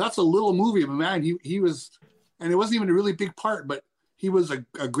 That's a little movie, but man, he was, and it wasn't even a really big part, but he was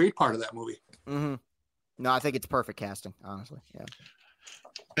a great part of that movie. No, I think it's perfect casting, honestly. Yeah.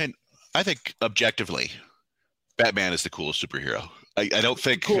 And I think objectively, Batman is the coolest superhero. I don't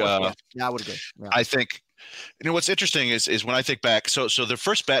think. Yeah, I would agree. Yeah. I think. What's interesting is when I think back. So the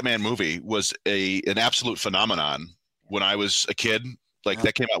first Batman movie was an absolute phenomenon when I was a kid. Like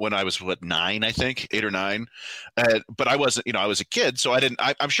that came out when I was 9, I think 8 or 9. But I wasn't. I was a kid, so I didn't.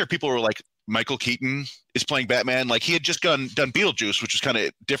 I'm sure people were like, Michael Keaton is playing Batman. Like he had just done Beetlejuice, which was kind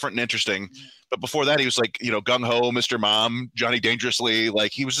of different and interesting. But before that, he was like Gung Ho, Mr. Mom, Johnny Dangerously.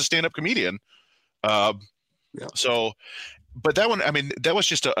 Like he was a stand-up comedian. So but that one, I mean, that was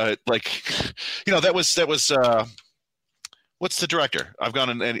just a like, that was what's the director? I've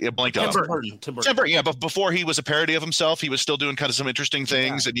gone and blanked out. Tim Burton. Tim Burton, yeah, but before he was a parody of himself, he was still doing kind of some interesting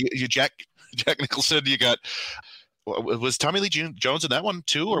things. And you Jack Nicholson, you got, was Tommy Lee Jones in that one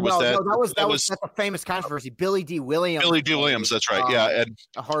too, or was that was a famous controversy. Billy D. Williams. That's right. Yeah, and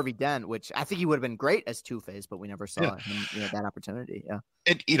Harvey Dent, which I think he would have been great as Two-Face, but we never saw him, that opportunity. Yeah,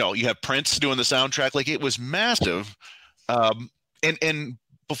 and you have Prince doing the soundtrack, like it was massive. And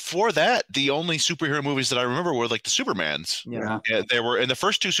before that, the only superhero movies that I remember were like the Supermans. Yeah. They were in the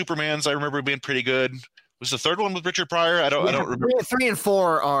first two Supermans. I remember being pretty good. Was the third one with Richard Pryor? I don't remember. 3 and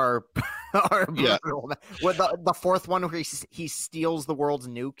 4 are yeah. With the fourth one where he steals the world's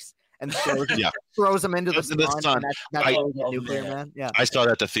nukes and throws them into the sun. That's nuclear man. Yeah. I saw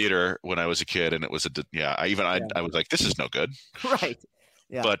that at the theater when I was a kid, and it was I was like, this is no good. Right.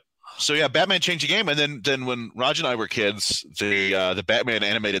 Yeah. But so Batman changed the game, and then when Raj and I were kids, the Batman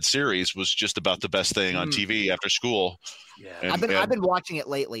animated series was just about the best thing on TV after school. Yeah, and, I've been watching it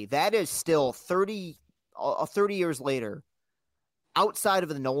lately. That is still 30 years later. Outside of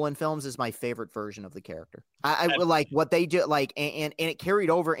the Nolan films, is my favorite version of the character. I like what they do, like, and it carried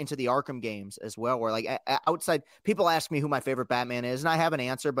over into the Arkham games as well. Where like outside, people ask me who my favorite Batman is, and I have an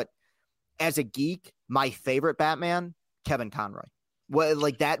answer. But as a geek, my favorite Batman, Kevin Conroy. Well,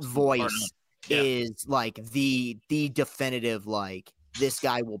 like that voice is like the definitive, like, this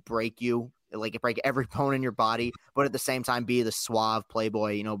guy will break you, like break every bone in your body, but at the same time be the suave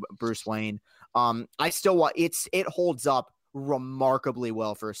playboy, Bruce Wayne. I still watch it holds up remarkably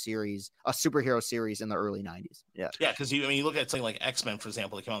well for a superhero series in the early 90s. Yeah, because you look at something like X-Men, for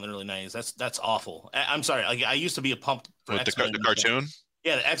example, that came out in the early 90s. That's awful. I'm sorry, like, I used to be a pump for X-Men. The cartoon.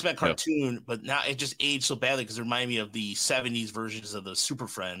 Yeah, the X-Men cartoon, but now it just aged so badly because it reminded me of the 70s versions of the Super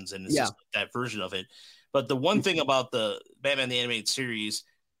Friends, and it's just that version of it. But the one thing about the Batman the Animated Series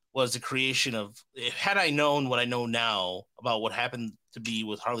was the creation of, had I known what I know now about what happened to be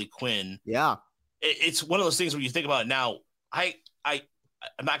with Harley Quinn, it's one of those things where you think about it now. I'm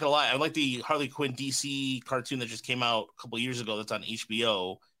not gonna lie, I like the Harley Quinn DC cartoon that just came out a couple of years ago that's on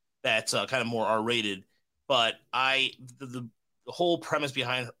HBO. That's kind of more R-rated, but the whole premise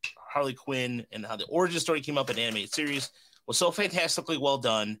behind Harley Quinn and how the origin story came up in the animated series was so fantastically well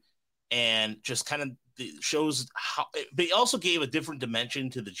done, and just kind of shows how. But it also gave a different dimension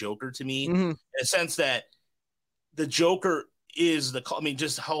to the Joker to me, in a sense that the Joker is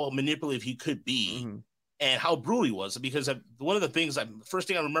just how manipulative he could be, and how brutal he was. Because one of the things, first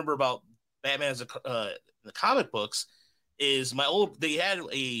thing I remember about Batman as the comic books is they had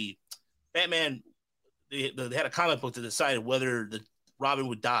a Batman. They had a comic book that decided whether the Robin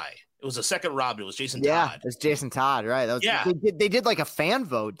would die. It was a second Robin. It was Jason Todd. Yeah, it's Jason Todd, right? That was, they did like a fan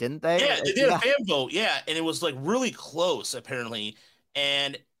vote, didn't they? Yeah, they did a fan vote. Yeah, and it was like really close, apparently.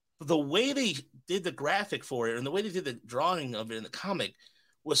 And the way they did the graphic for it, and the way they did the drawing of it in the comic,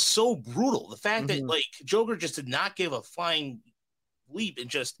 was so brutal. The fact that like Joker just did not give a flying leap and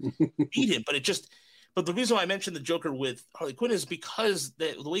just beat him, but the reason why I mentioned the Joker with Harley Quinn is because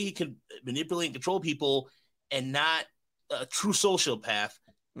the way he can manipulate and control people, and not a true sociopath.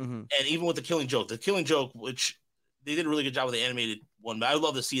 And even with the Killing Joke, which they did a really good job with the animated one, but I would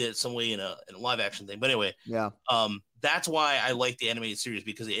love to see that some way in a live action thing. But anyway, that's why I like the animated series,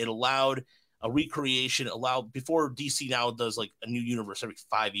 because it allowed a recreation, before DC now does like a new universe every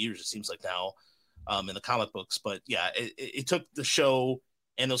 5 years, it seems like now, in the comic books. But yeah, it took the show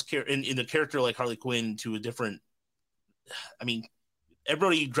and those in the character like Harley Quinn to a different. I mean,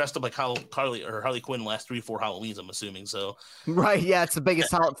 everybody dressed up like Harley Quinn last 3 or 4 Halloweens, I'm assuming. So right, yeah, it's the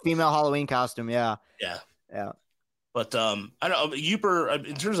biggest female Halloween costume. Yeah. But I don't know, Uper,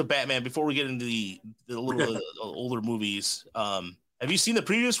 in terms of Batman, before we get into the little older movies, have you seen the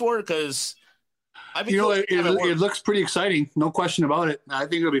previews for it? Because it looks pretty exciting, no question about it. I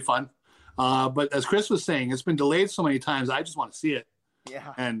think it'll be fun. But as Chris was saying, it's been delayed so many times. I just want to see it.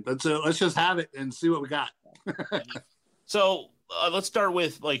 Yeah. And let's just have it and see what we got. So let's start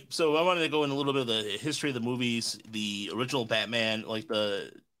with so I wanted to go in a little bit of the history of the movies, the original Batman, like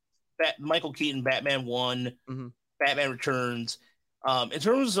the Michael Keaton Batman 1, Batman Returns. In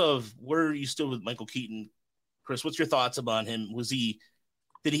terms of where you stood with Michael Keaton, Chris, what's your thoughts about him?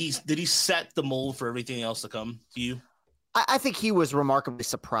 Did he set the mold for everything else to come to you? I think he was remarkably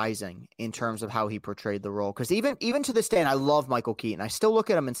surprising in terms of how he portrayed the role. Because even to this day, and I love Michael Keaton, I still look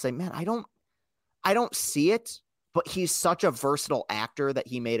at him and say, man, I don't see it, but he's such a versatile actor that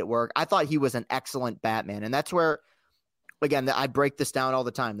he made it work. I thought he was an excellent Batman. And that's where, again, I break this down all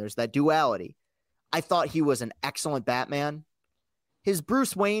the time. There's that duality. I thought he was an excellent Batman. His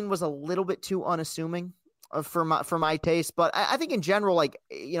Bruce Wayne was a little bit too unassuming. for my taste. But I think in general, like,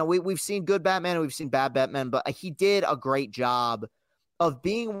 you know, we've seen good Batman and we've seen bad Batman, but he did a great job of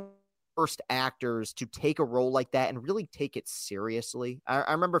being first actors to take a role like that and really take it seriously.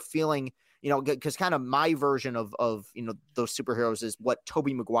 I remember feeling, you know, because kind of my version of you know, those superheroes is what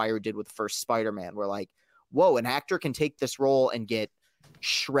Tobey Maguire did with the first Spider-Man, where like, whoa, an actor can take this role and get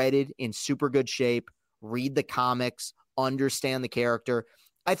shredded in super good shape, read the comics, understand the character.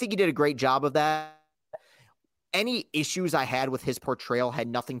 I think he did a great job of that. Any issues I had with his portrayal had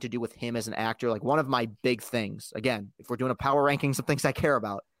nothing to do with him as an actor. Like, one of my big things, again, if we're doing a power rankings of things I care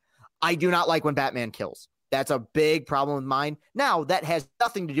about, I do not like when Batman kills. That's a big problem of mine. Now, that has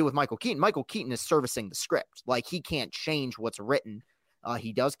nothing to do with Michael Keaton. Michael Keaton is servicing the script. Like, he can't change what's written.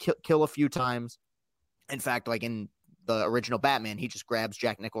 He does kill a few times. In fact, like in the original Batman, he just grabs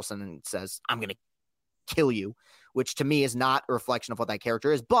Jack Nicholson and says, I'm going to kill you, which to me is not a reflection of what that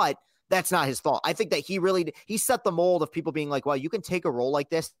character is, but that's not his fault. I think that he set the mold of people being like, well, you can take a role like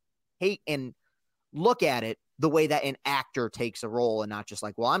this, hate, and look at it the way that an actor takes a role, and not just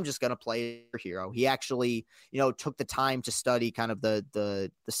like, well, I'm just going to play a hero. He actually, you know, took the time to study kind of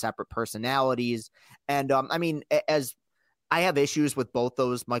the separate personalities. And I mean, as I have issues with both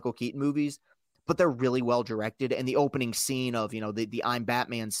those Michael Keaton movies, but they're really well directed. And the opening scene of, you know, the I'm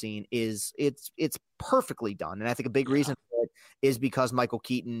Batman scene it's perfectly done. And I think a big reason for it is because Michael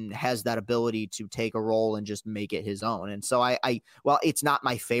Keaton has that ability to take a role and just make it his own. And so while it's not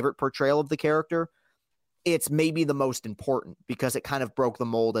my favorite portrayal of the character, it's maybe the most important because it kind of broke the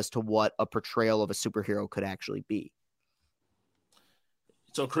mold as to what a portrayal of a superhero could actually be.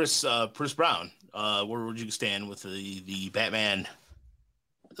 So Chris Brown, where would you stand with the Batman,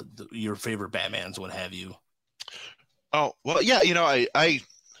 your favorite Batmans, what have you? Oh, well, yeah, you know, I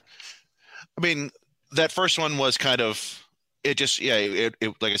mean, that first one was kind of, it just, yeah, it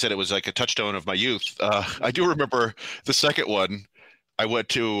like I said, it was like a touchstone of my youth. I do remember the second one. I went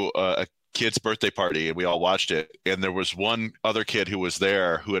to a kid's birthday party and we all watched it. And there was one other kid who was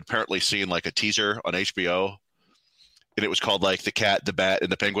there who had apparently seen like a teaser on HBO. And it was called like The Cat, the Bat,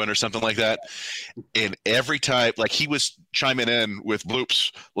 and the Penguin or something like that. And every time, like, he was chiming in with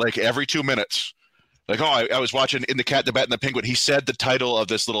bloops, like every 2 minutes. Like, oh, I was watching In the Cat, the Bat, and the Penguin. He said the title of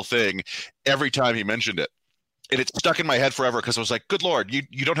this little thing every time he mentioned it. And it stuck in my head forever because I was like, good Lord,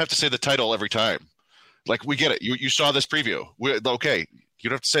 you don't have to say the title every time. Like, we get it. You saw this preview. Okay, you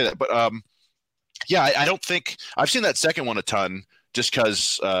don't have to say that. But yeah, I don't think – I've seen that second one a ton just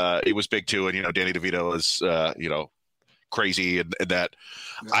because it was big too. And, you know, Danny DeVito is, you know, crazy and that.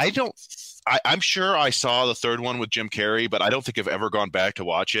 I'm sure I saw the third one with Jim Carrey, but I don't think I've ever gone back to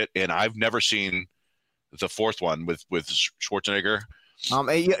watch it. And I've never seen the fourth one with Schwarzenegger.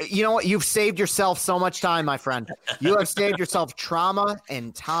 You know what? You've saved yourself so much time, my friend. You have saved yourself trauma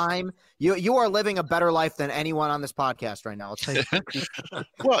and time. You are living a better life than anyone on this podcast right now. I'll tell you.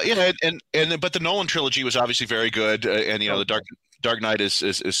 Well, yeah, but the Nolan trilogy was obviously very good, and you know, the Dark Knight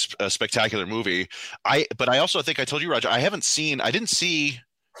is a spectacular movie. But I also think I told you, Roger, I didn't see.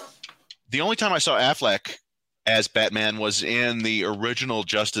 The only time I saw Affleck as Batman was in the original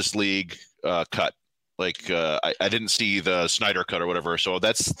Justice League cut. Like I didn't see the Snyder cut or whatever. So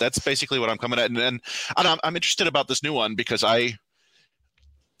that's basically what I'm coming at. And I'm interested about this new one because I've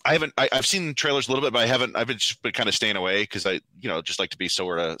seen trailers a little bit, but I've been kind of staying away because I, you know, just like to be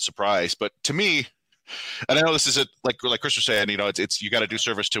sort of surprised. But to me, and I know this is like Chris was saying, you know, it's you got to do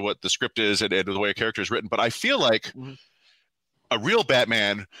service to what the script is and the way a character is written. But I feel like a real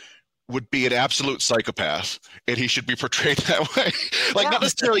Batman would be an absolute psychopath, and he should be portrayed that way. Like, not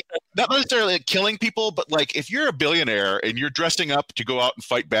necessarily killing people, but like if you're a billionaire and you're dressing up to go out and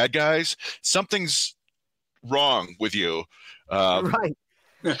fight bad guys, something's wrong with you. Right.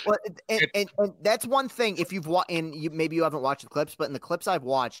 Well, and that's one thing. If you've watched, and maybe you haven't watched the clips, but in the clips I've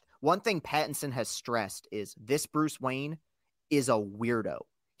watched, one thing Pattinson has stressed is this Bruce Wayne is a weirdo.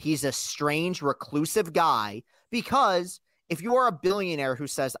 He's a strange, reclusive guy because if you are a billionaire who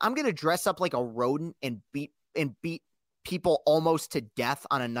says, I'm going to dress up like a rodent and beat people almost to death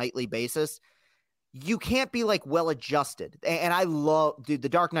on a nightly basis, you can't be like well adjusted. And I love, dude, the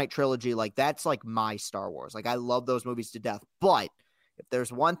Dark Knight trilogy, like that's like my Star Wars. Like I love those movies to death. But if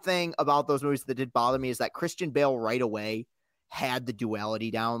there's one thing about those movies that did bother me is that Christian Bale right away had the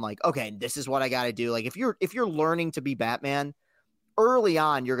duality down. Like, okay, this is what I got to do. Like if you're learning to be Batman, early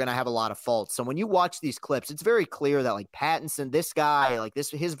on, you're going to have a lot of faults. So when you watch these clips, it's very clear that like Pattinson, this guy, like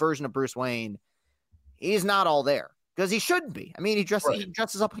his version of Bruce Wayne, he's not all there because he shouldn't be. I mean, he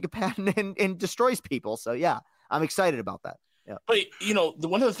dresses up like a Patton and destroys people. So yeah, I'm excited about that. Yeah. But you know,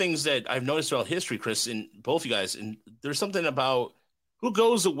 one of the things that I've noticed throughout history, Chris, and both you guys, and there's something about who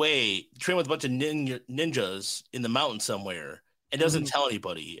goes away, train with a bunch of ninjas in the mountain somewhere and doesn't tell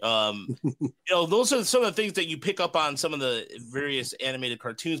anybody? Those are some of the things that you pick up on some of the various animated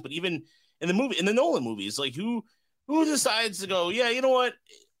cartoons, but even in the Nolan movies, like who decides to go, yeah, you know what?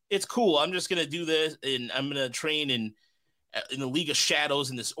 It's cool. I'm just going to do this and I'm going to train in the League of Shadows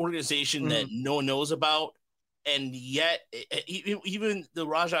in this organization that no one knows about. And yet even the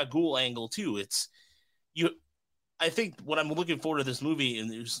Raja Ghul angle too, I think what I'm looking forward to this movie,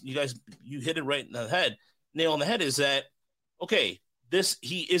 and you hit it right in the head, nail on the head, is that, okay,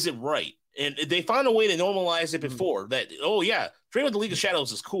 he isn't right. And they found a way to normalize it before that, oh yeah, Train with the League of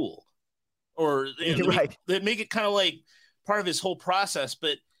Shadows is cool. Or they make it kind of like part of his whole process,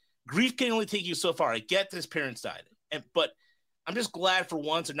 but grief can only take you so far. I get that his parents died. But I'm just glad for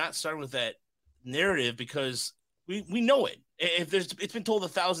once they're not starting with that narrative because we know it. It's been told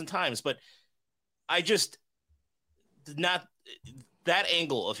 1,000 times, but I just not that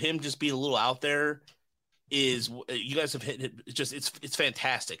angle of him just being a little out there is you guys have hit it. It's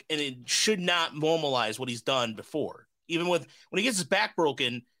fantastic, and it should not normalize what he's done before. Even when he gets his back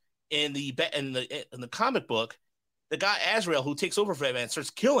broken in the comic book, the guy Azrael who takes over for Batman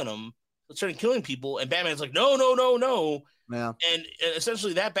starts killing people, and Batman's like, no. Yeah. And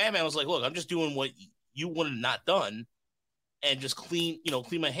essentially that Batman was like, look, I'm just doing what you would have not done, and just clean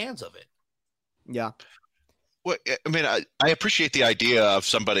my hands of it. Yeah. Well, I mean, I appreciate the idea of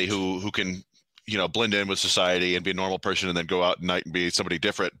somebody who can, blend in with society and be a normal person and then go out at night and be somebody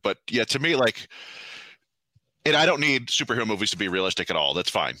different. But yeah, to me, like, and I don't need superhero movies to be realistic at all. That's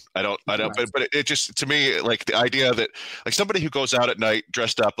fine. I don't, but it just, to me, like the idea that like somebody who goes out at night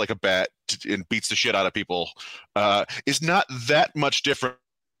dressed up like a bat and beats the shit out of people is not that much different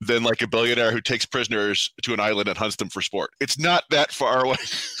than like a billionaire who takes prisoners to an island and hunts them for sport. It's not that far away.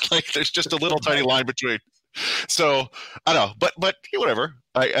 Like there's just a little tiny line between. So I don't know, but whatever.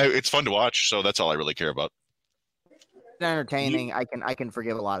 It's fun to watch. So that's all I really care about. Entertaining. I can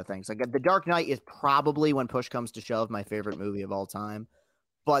forgive a lot of things. Like The Dark Knight is probably, when push comes to shove, my favorite movie of all time.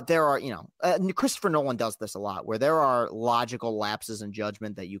 But there are, Christopher Nolan does this a lot, where there are logical lapses in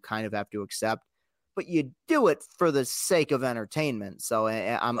judgment that you kind of have to accept, but you do it for the sake of entertainment. So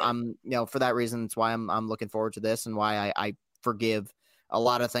I'm for that reason, it's why I'm looking forward to this and why I forgive a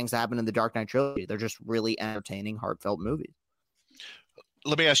lot of things that happen in the Dark Knight trilogy. They're just really entertaining, heartfelt movies.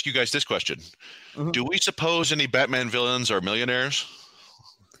 Let me ask you guys this question. Mm-hmm. Do we suppose any Batman villains are millionaires?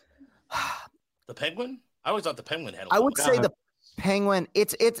 The Penguin? I always thought the Penguin had I would say the Penguin.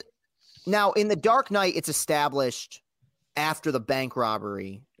 It's now in the Dark Knight, it's established after the bank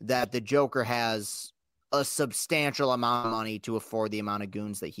robbery that the Joker has a substantial amount of money to afford the amount of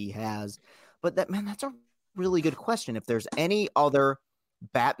goons that he has. But that's a really good question. If there's any other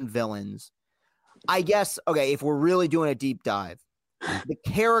Batman villains, I guess, okay, if we're really doing a deep dive, the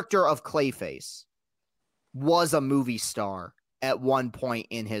character of Clayface was a movie star at one point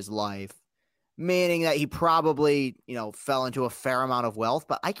in his life, meaning that he probably, fell into a fair amount of wealth,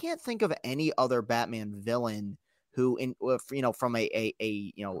 but I can't think of any other Batman villain who, from a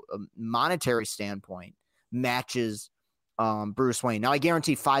monetary standpoint, matches Bruce Wayne. Now, I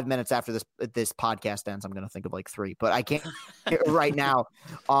guarantee 5 minutes after this podcast ends, I'm going to think of like 3, but I can't right now.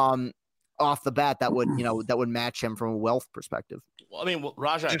 Off the bat, that would match him from a wealth perspective. Well, I mean,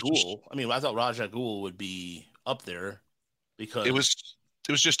 Raja Ghul. I thought Raja Ghul would be up there because it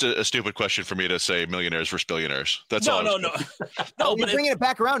was just a stupid question for me to say millionaires versus billionaires. That's all. No. No, you're bringing it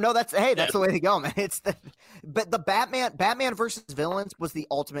back around. No, that's the way to go, man. But the Batman versus villains was the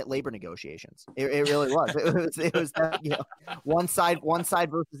ultimate labor negotiations. It really was. It was one side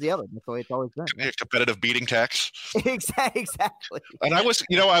versus the other. That's the way it's always been. A competitive beating tax. Exactly. And I was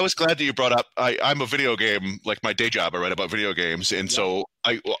glad that you brought up. I'm a video game, like my day job. I write about video games, and so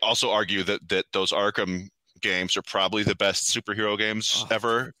I also argue that those Arkham games are probably the best superhero games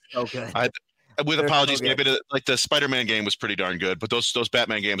ever. Okay. With apologies, maybe like the Spider-Man game was pretty darn good, but those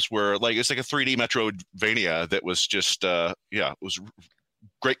Batman games were like, it's like a 3D Metroidvania that was just it was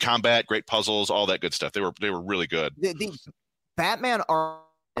great combat, great puzzles, all that good stuff. They were really good. The Batman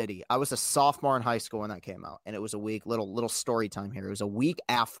City. I was a sophomore in high school when that came out, and it was a week. Little story time here. It was a week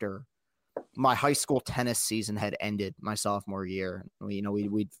after my high school tennis season had ended my sophomore year. We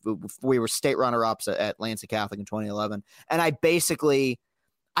were state runner-ups at Lansing Catholic in 2011, and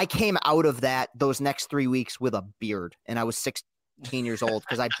I came out of those next 3 weeks with a beard, and I was 16 years old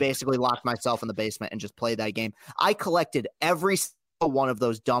because I basically locked myself in the basement and just played that game. I collected every single one of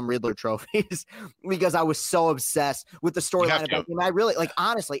those dumb Riddler trophies because I was so obsessed with the storyline of that game. I really,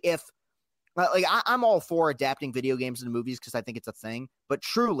 honestly, if Like I'm all for adapting video games into movies because I think it's a thing. But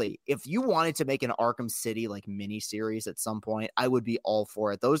truly, if you wanted to make an Arkham City like mini series at some point, I would be all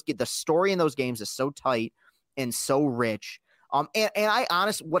for it. The story in those games is so tight and so rich.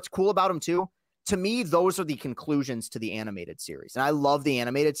 What's cool about them too, to me, those are the conclusions to the animated series. And I love the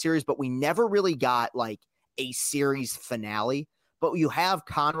animated series, but we never really got like a series finale. But you have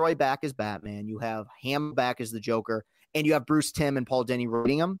Conroy back as Batman, you have Ham back as the Joker, and you have Bruce Timm and Paul Dini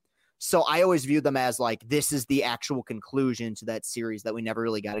writing them. So I always view them as like, this is the actual conclusion to that series that we never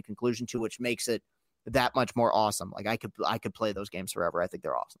really got a conclusion to, which makes it that much more awesome. Like I could play those games forever. I think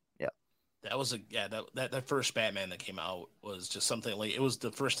they're awesome. Yeah. That was that first Batman that came out was just something like, it was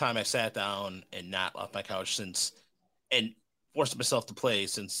the first time I sat down and not off my couch and forced myself to play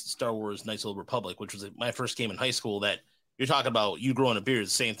since Star Wars Knights of the Old Republic, which was my first game in high school. That you're talking about, you growing a beard,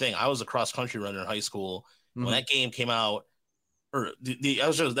 the same thing. I was a cross country runner in high school. Mm-hmm. When that game came out, or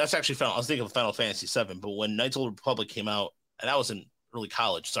that's actually I was thinking of Final Fantasy VII, but when Knights of the Republic came out, and I was in early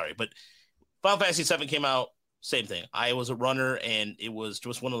college, sorry, but Final Fantasy VII came out, same thing. I was a runner, and it was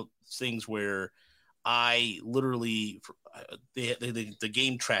just one of those things where I literally the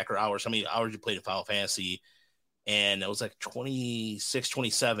game tracker hours, how many hours you played in Final Fantasy, and it was like 26,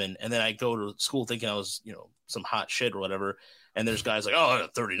 27, and then I go to school thinking I was, some hot shit or whatever, and there's guys like, oh,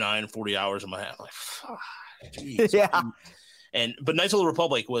 39, 40 hours in my head. I'm like, fuck, geez. Yeah. But Knights of the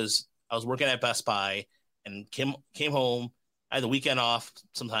Republic I was working at Best Buy and came home. I had the weekend off.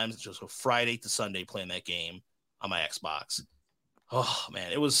 Sometimes just go Friday to Sunday playing that game on my Xbox. Oh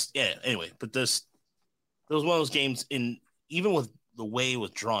man, it was, yeah. Anyway, but it was one of those games, even with the way it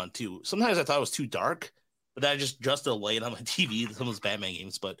was drawn too. Sometimes I thought it was too dark, but then I just adjusted the light on my TV to some of those Batman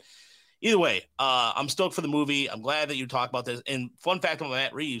games. But either way, I'm stoked for the movie. I'm glad that you talked about this. And fun fact about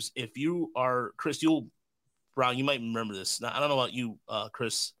Matt Reeves, if you are Chris, Brown, you might remember this. Now, I don't know about you,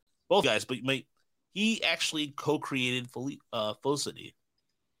 Chris, both guys, but he actually co-created Felicity.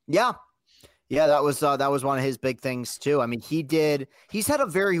 Yeah. Yeah, that was one of his big things too. I mean, he's had a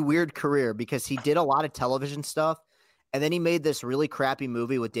very weird career because he did a lot of television stuff, and then he made this really crappy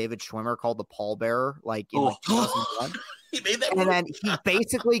movie with David Schwimmer called The Pallbearer, like in 2001. He made that and movie? Then he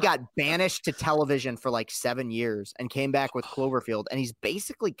basically got banished to television for like 7 years and came back with Cloverfield, and he's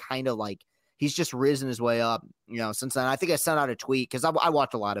basically kind of like, he's just risen his way up, since then. I think I sent out a tweet because I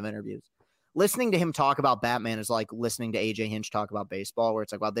watched a lot of interviews. Listening to him talk about Batman is like listening to AJ Hinch talk about baseball, where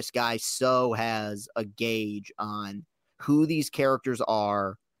it's like, wow, this guy so has a gauge on who these characters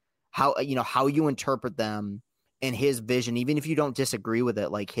are, how you interpret them, and his vision, even if you don't disagree with it,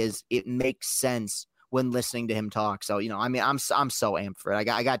 like it makes sense when listening to him talk. So, I mean, I'm so amped for it.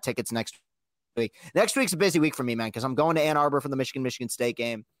 I got tickets next week. Next week's a busy week for me, man, because I'm going to Ann Arbor for the Michigan State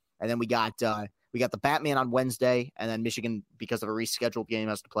game. And then we got the Batman on Wednesday, and then Michigan, because of a rescheduled game,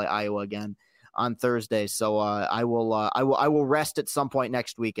 has to play Iowa again on Thursday. So I will rest at some point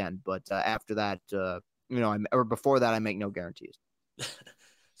next weekend. But after that, or before that, I make no guarantees.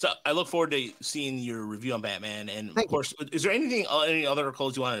 So I look forward to seeing your review on Batman. And of course, is there any other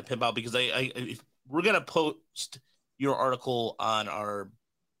articles you wanted to pimp out? Because we're gonna post your article on our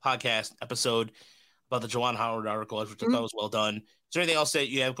podcast episode about the Juwan Howard article, which I thought was well done. Is there anything else that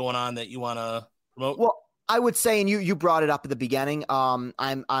you have going on that you want to promote? Well, I would say, and you brought it up at the beginning,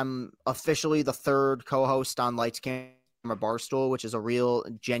 I'm officially the third co-host on Lights Camera Barstool, which is a real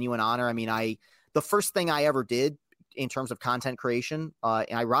genuine honor. I mean, the first thing I ever did in terms of content creation,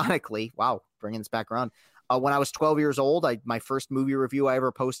 ironically, wow, bringing this back around, when I was 12 years old, my first movie review I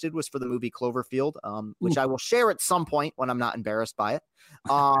ever posted was for the movie Cloverfield, which I will share at some point when I'm not embarrassed by it.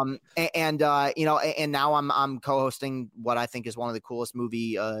 And now I'm co-hosting what I think is one of the coolest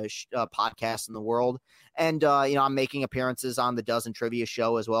movie podcasts in the world. And, I'm making appearances on the Dozen Trivia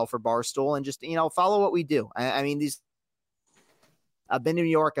show as well for Barstool, and just, follow what we do. I mean, I've been to New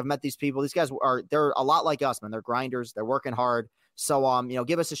York. I've met these people. These guys they're a lot like us, man. They're grinders. They're working hard. So,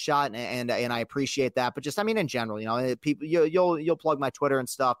 give us a shot, and I appreciate that. But just, I mean, in general, people, you'll plug my Twitter and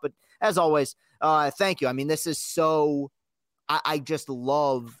stuff. But as always, thank you. I mean, this is so, I just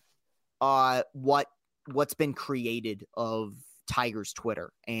love what's been created of Tiger's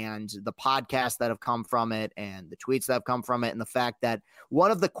Twitter and the podcasts that have come from it and the tweets that have come from it. And the fact that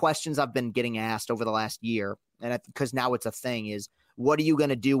one of the questions I've been getting asked over the last year, and because now it's a thing, is what are you going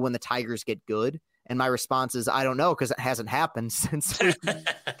to do when the Tigers get good? And my response is, I don't know, because it hasn't happened since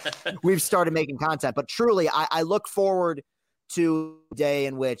we've started making content. But truly, I look forward to a day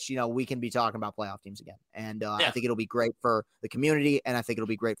in which, we can be talking about playoff teams again. And I think it'll be great for the community, and I think it'll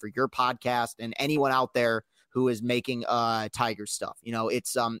be great for your podcast and anyone out there who is making Tigers stuff.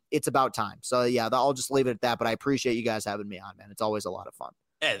 It's about time. So, yeah, I'll just leave it at that. But I appreciate you guys having me on, man. It's always a lot of fun.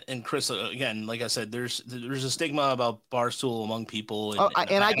 And Chris, again, like I said, there's a stigma about Barstool among people.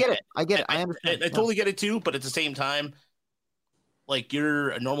 And, I get it. I get it. I understand. I totally get it too. But at the same time, like, you're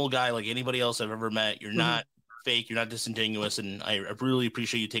a normal guy like anybody else I've ever met. You're not fake. You're not disingenuous. And I really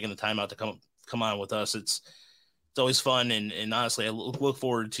appreciate you taking the time out to come on with us. It's always fun. And honestly, I look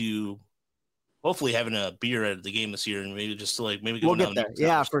forward to hopefully having a beer at the game this year, and maybe just maybe we'll get there.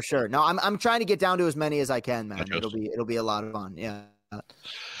 Yeah, for sure. No, I'm trying to get down to as many as I can, man. It'll be a lot of fun. Yeah.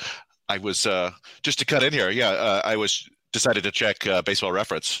 I was just to cut in here. Yeah, I was decided to check Baseball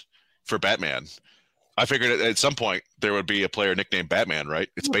Reference for Batman. I figured at some point there would be a player nicknamed Batman, right?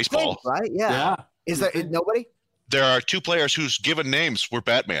 It's baseball, right? Yeah. Is there nobody? There are two players whose given names were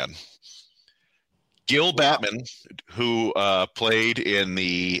Batman. Gil Batman, who played in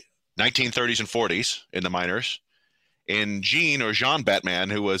the 1930s and 40s in the minors, and Jean Batman,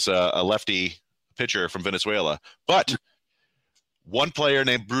 who was a lefty pitcher from Venezuela. But one player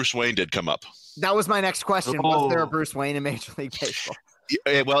named Bruce Wayne did come up. That was my next question. Was there a Bruce Wayne in Major League Baseball?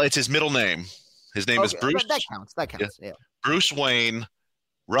 Well, it's his middle name. His name is Bruce. That counts. Yeah. Bruce Wayne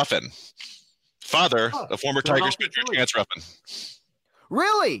Ruffin, father of former Tigers pitcher Chance Ruffin.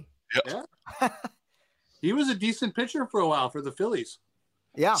 Really? Yep. Yeah. He was a decent pitcher for a while for the Phillies.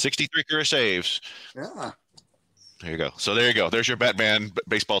 Yeah. 63 career saves. Yeah. There you go. So there you go. There's your Batman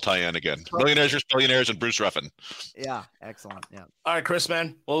baseball tie-in again. Millionaires vs. Billionaires and Bruce Ruffin. Yeah. Excellent. Yeah. All right, Chris,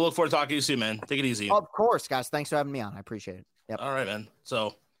 man. We'll look forward to talking to you soon, man. Take it easy. Of course, guys. Thanks for having me on. I appreciate it. Yep. All right, man.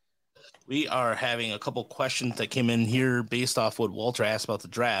 So we are having a couple questions that came in here based off what Walter asked about the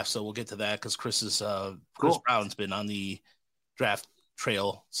draft. So we'll get to that because Chris Brown's been on the draft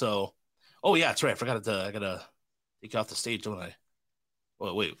trail. So, yeah, that's right. I forgot I gotta take you off the stage, don't I?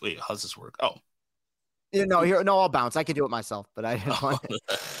 Well, wait. How's this work? Oh. I'll bounce. I can do it myself, but I didn't want to.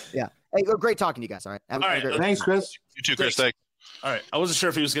 Yeah. Hey, great talking to you guys. All right. All right. Thanks, Chris. You too, Chris. Thanks. All right. I wasn't sure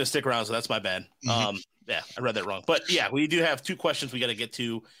if he was going to stick around, so that's my bad. Yeah, I read that wrong. But yeah, we do have two questions we got to get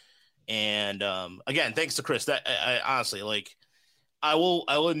to. And again, thanks to Chris. That I honestly, I will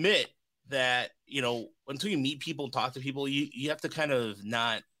admit that, until you meet people and talk to people, you have to kind of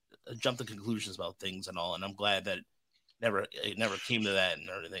not jump to conclusions about things and all. And I'm glad that it never came to that and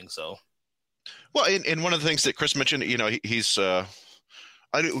everything. So. Well, and one of the things that Chris mentioned, he's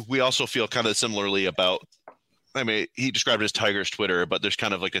we also feel kind of similarly about, I mean, he described it as Tigers Twitter, but there's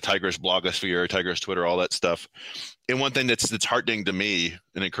kind of like a Tigers blogosphere, Tigers Twitter, all that stuff. And one thing that's heartening to me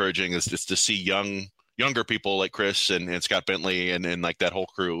and encouraging is just to see younger people like Chris and Scott Bentley and like that whole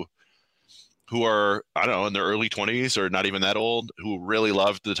crew who are, I don't know, in their early 20s or not even that old, who really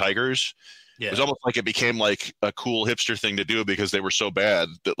loved the Tigers. Yeah. It was almost like it became like a cool hipster thing to do because they were so bad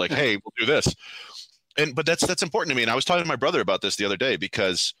that like, hey, we'll do this. But that's important to me. And I was talking to my brother about this the other day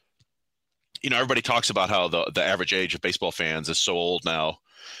because, everybody talks about how the average age of baseball fans is so old now.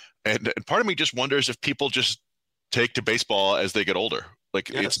 And part of me just wonders if people just take to baseball as they get older.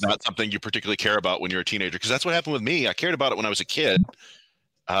 Like It's not something you particularly care about when you're a teenager. Because that's what happened with me. I cared about it when I was a kid.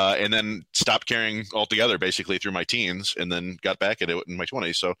 And then stopped caring altogether basically through my teens and then got back into it in my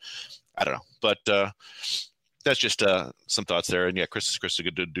 20s. So I don't know, but that's just some thoughts there. And yeah, Chris is a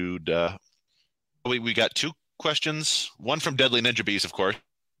good dude. We got two questions. One from Deadly Ninja Bees, of course.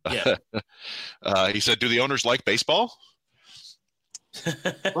 Yeah. He said, "Do the owners like baseball?"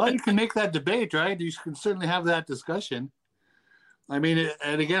 Well, you can make that debate, right? You can certainly have that discussion. I mean,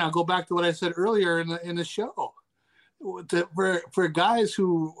 and again, I'll go back to what I said earlier in the show. For guys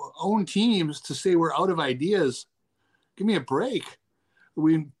who own teams to say we're out of ideas, give me a break.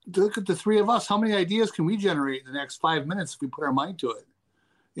 We look at the three of us. How many ideas can we generate in the next 5 minutes if we put our mind to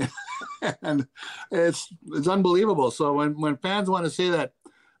it? And it's unbelievable. So when fans want to say that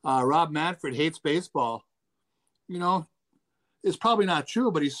Rob Manfred hates baseball, it's probably not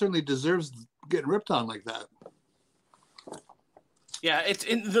true, but he certainly deserves getting ripped on like that. Yeah,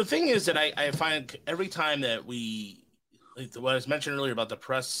 the thing is that I find every time that what I was mentioned earlier about the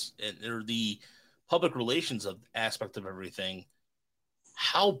press or the public relations aspect of everything,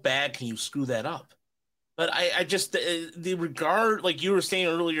 how bad can you screw that up? But I just the regard, like you were saying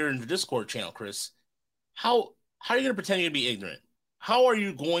earlier in the Discord channel, Chris, how are you going to pretend you're going to be ignorant? How are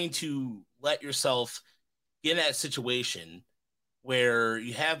you going to let yourself get in that situation where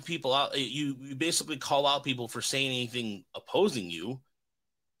you have people out, you basically call out people for saying anything opposing you,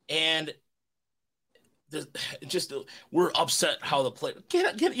 and we're upset how the play.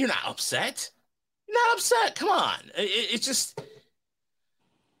 Get you're not upset. You're not upset. Come on. It's just.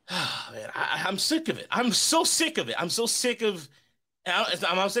 Man, I'm sick of it. I'm so sick of it. I'm so sick of.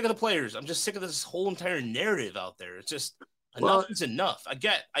 I'm sick of the players. I'm just sick of this whole entire narrative out there. It's just enough is enough. I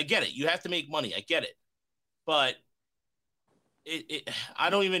get it. You have to make money. I get it, but I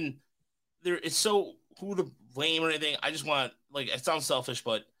don't even there. It's so who to blame or anything. I just want it sounds selfish,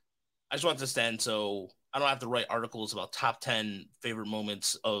 but I just want this to end so I don't have to write articles about top 10 favorite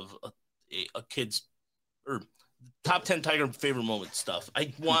moments of a kid's or top 10 Tiger favorite moments stuff.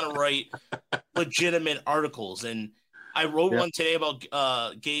 I want to write legitimate articles, and I wrote one today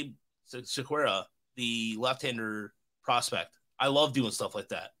about Gabe Sequeira, the left-hander prospect. I love doing stuff like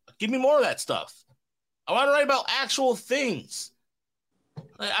that. Give me more of that stuff. I want to write about actual things.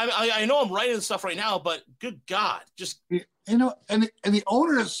 I know I'm writing stuff right now, but good God, just and the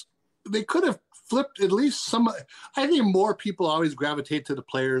owners, they could have flipped at least some. I think more people always gravitate to the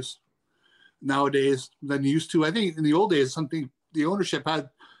players nowadays than used to. I think in the old days, the ownership had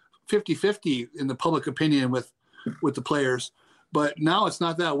 50-50 in the public opinion with the players, but now it's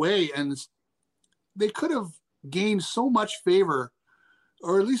not that way, and they could have gained so much favor,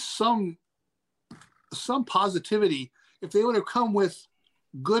 or at least some positivity, if they would have come with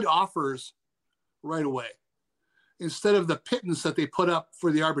good offers right away, instead of the pittance that they put up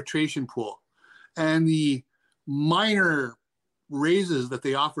for the arbitration pool and the minor raises that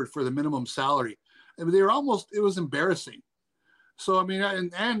they offered for the minimum salary. I mean, it was embarrassing. So, I mean,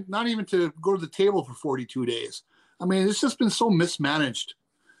 and not even to go to the table for 42 days. I mean, it's just been so mismanaged.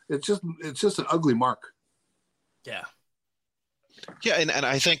 It's just an ugly mark. Yeah. Yeah, and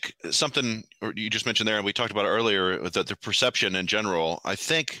I think something you just mentioned there, and we talked about it earlier, that the perception in general, I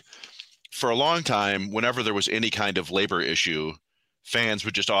think for a long time, whenever there was any kind of labor issue, fans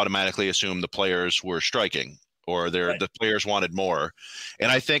would just automatically assume the players were striking or the players wanted more.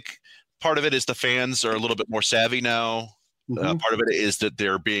 And I think part of it is the fans are a little bit more savvy now. Mm-hmm. Part of it is that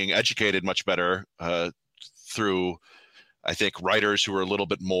they're being educated much better through, I think, writers who are a little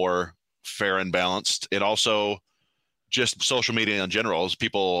bit more fair and balanced, and also just social media in general, is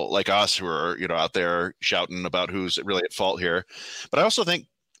people like us who are, out there shouting about who's really at fault here. But I also think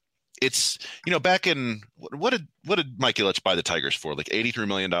it's, back in what did Mike Ilitch buy the Tigers for? Like $83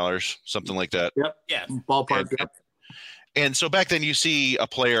 million, something like that. Yep. Yeah. Ballpark. And so back then you see a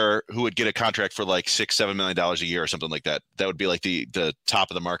player who would get a contract for like $6-7 million a year or something like that. That would be like the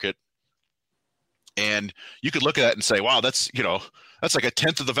top of the market. And you could look at that and say, wow, that's like a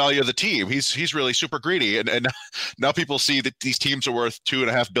tenth of the value of the team. He's really super greedy. And now people see that these teams are worth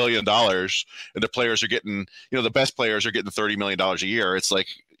 $2.5 billion and the players are getting, the best players are getting $30 million a year. It's like,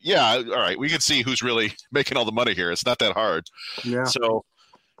 yeah, all right, we can see who's really making all the money here. It's not that hard. Yeah. So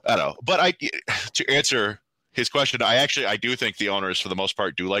I don't know. But to answer his question, I do think the owners for the most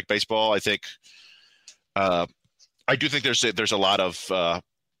part do like baseball. I think I do think there's a lot of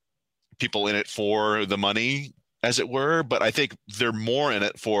people in it for the money, as it were, but I think they're more in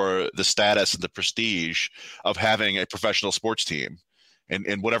it for the status and the prestige of having a professional sports team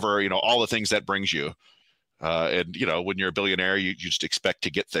and whatever, all the things that brings you. And when you're a billionaire, you just expect to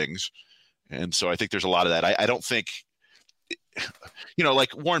get things. And so I think there's a lot of that. I don't think,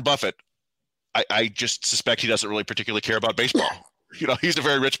 like Warren Buffett, I just suspect he doesn't really particularly care about baseball. He's a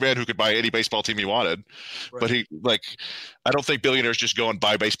very rich man who could buy any baseball team he wanted, right. But I don't think billionaires just go and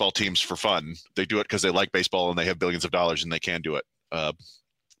buy baseball teams for fun. They do it because they like baseball and they have billions of dollars and they can do it.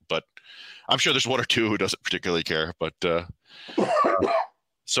 But I'm sure there's one or two who doesn't particularly care. But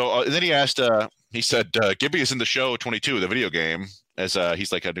so then he asked, he said, Gibby is in the show 22, the video game, as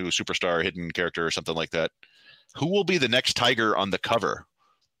he's like a new superstar hidden character or something like that. Who will be the next Tiger on the cover?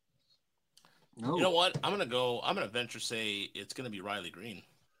 No. You know what? I'm gonna venture say it's gonna be Riley Green.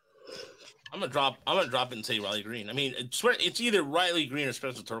 I'm gonna drop it and say Riley Green. I mean, it's either Riley Green or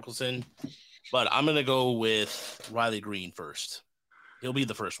Spencer Torkelson, but I'm gonna go with Riley Green first. He'll be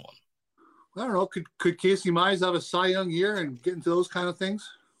the first one. I don't know. Could Casey Mize have a Cy Young year and get into those kind of things?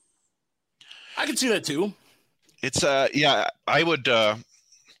 I could see that too. It's I would.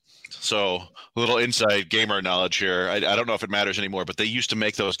 So a little inside gamer knowledge here. I don't know if it matters anymore, but they used to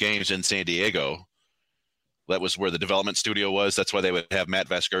make those games in San Diego. That was where the development studio was. That's why they would have Matt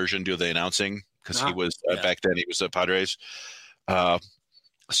Vasgersian do the announcing, because he was back then he was a Padres.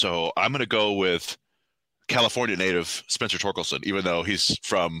 So I'm going to go with California native Spencer Torkelson, even though he's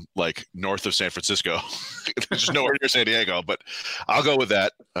from like north of San Francisco. There's just nowhere near San Diego, but I'll go with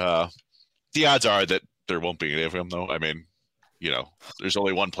that. The odds are that there won't be any of him, though. I mean, there's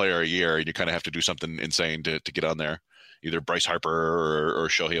only one player a year, and you kind of have to do something insane to get on there. Either Bryce Harper or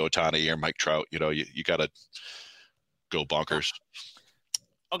Shohei Ohtani or Mike Trout. You got to go bonkers.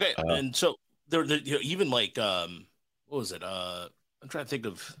 Okay, and so they're even like what was it? I'm trying to think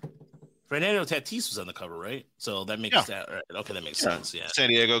of Fernando Tatis was on the cover, right? So that makes that right. Okay, that makes sense. Yeah, San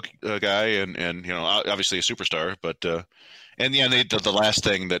Diego guy, and obviously a superstar. But the last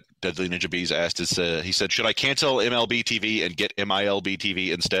thing that Deadly Ninja Bees asked is he said, "Should I cancel MLB TV and get MILB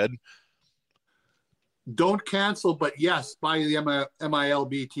TV instead?" Don't cancel, but yes, buy the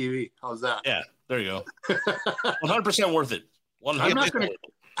MILB TV. How's that? Yeah, there you go. 100% worth it. 100%.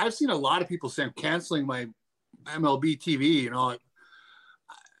 I've seen a lot of people saying canceling my MLB TV.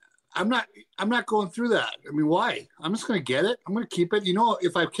 I'm not going through that. I mean, why? I'm just going to get it. I'm going to keep it.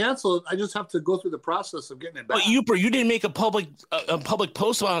 If I cancel it, I just have to go through the process of getting it back. But you didn't make a public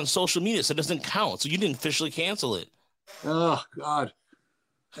post about it on social media, so it doesn't count. So you didn't officially cancel it. Oh God,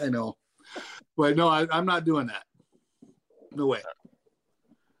 I know. But no, I'm not doing that. No way.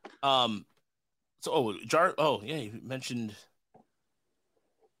 You mentioned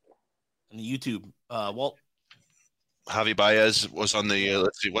on the YouTube. Javi Baez was on the.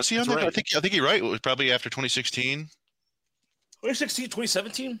 Let's see, was he on there? Right. I think you're right. It was probably after 2016. 2016,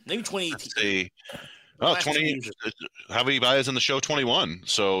 2017, maybe 2018. Let's see. Oh, 20. Javi Baez on the show 21.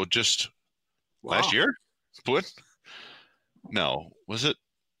 So just last year. What? No, was it?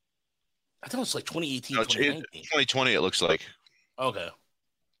 I thought it was like 2018, No, 2019. 2020. It looks like. Okay.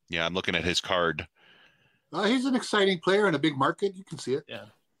 Yeah, I'm looking at his card. He's an exciting player in a big market. You can see it. Yeah,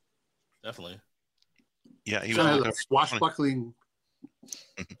 definitely. Yeah, he was a swashbuckling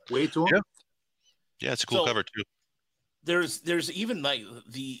way to him. Yeah, it's a cool cover too. There's even like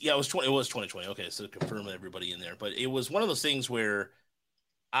it was 2020. Okay, so confirm everybody in there, but it was one of those things where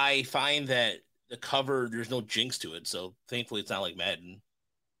I find that the cover there's no jinx to it, so thankfully it's not like Madden.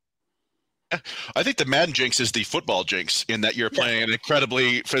 I think the Madden jinx is the football jinx in that you're playing an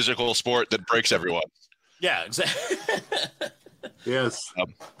incredibly physical sport that breaks everyone. Yeah, exactly. Yes.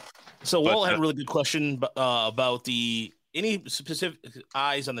 So Walt had a really good question about any specific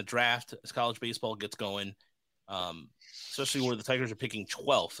eyes on the draft as college baseball gets going, especially where the Tigers are picking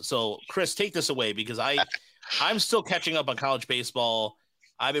 12th. So Chris, take this away because I'm still catching up on college baseball.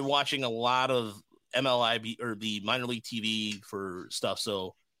 I've been watching a lot of MLB or the minor league TV for stuff.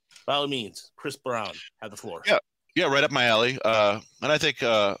 So by all means, Chris Brown, have the floor. Yeah, right up my alley. And I think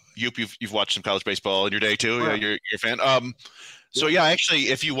you've watched some college baseball in your day too. Yeah, you're a fan. So yeah, actually,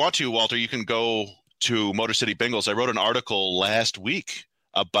 if you want to, Walter, you can go to Motor City Bengals. I wrote an article last week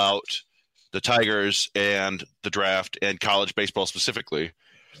about the Tigers and the draft and college baseball specifically.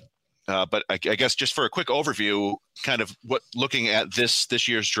 But I guess just for a quick overview, kind of looking at this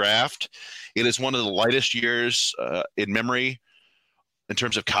year's draft, it is one of the lightest years in memory in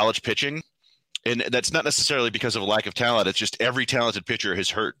terms of college pitching. And that's not necessarily because of a lack of talent. It's just every talented pitcher has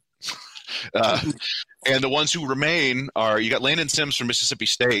hurt. And the ones who remain you got Landon Sims from Mississippi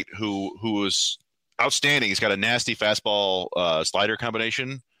State, who is outstanding. He's got a nasty fastball slider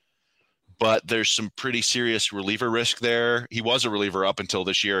combination, but there's some pretty serious reliever risk there. He was a reliever up until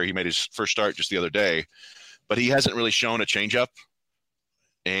this year. He made his first start just the other day, but he hasn't really shown a changeup.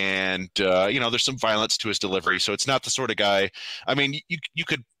 And, there's some violence to his delivery. So it's not the sort of guy. I mean, you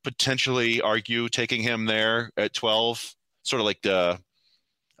could potentially argue taking him there at 12, sort of like the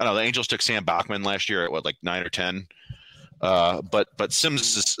Angels took Sam Bachman last year at 9 or 10. But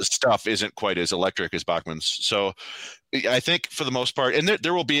Sims' stuff isn't quite as electric as Bachman's. So I think for the most part, and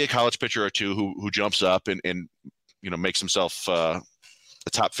there will be a college pitcher or two who jumps up and makes himself a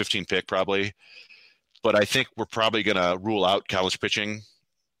top 15 pick probably. But I think we're probably going to rule out college pitching,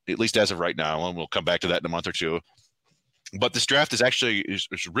 at least as of right now, and we'll come back to that in a month or two. But this draft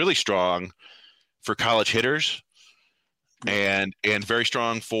is really strong for college hitters and very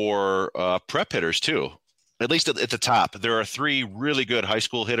strong for prep hitters too. At least at the top, there are 3 really good high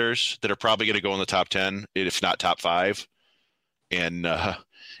school hitters that are probably going to go in the top 10, if not top 5. And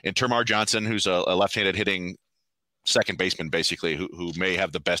Termar Johnson, who's a left-handed hitting second baseman, basically, who may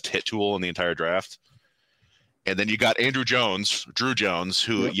have the best hit tool in the entire draft. And then you got Drew Jones,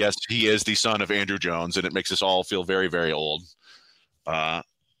 who, yes, he is the son of Andrew Jones, and it makes us all feel very, very old.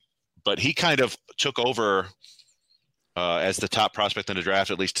 But he kind of took over as the top prospect in the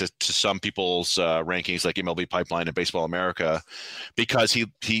draft, at least to some people's rankings like MLB Pipeline and Baseball America, because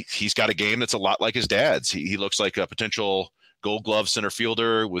he's got a game that's a lot like his dad's. He looks like a potential Gold Glove center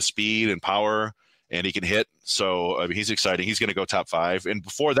fielder with speed and power, and he can hit. So I mean, he's exciting. He's going to go top 5. And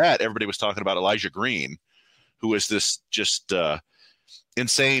before that, everybody was talking about Elijah Green, who is this just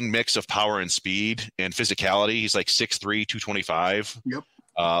insane mix of power and speed and physicality. He's like 6'3", 225. Yep.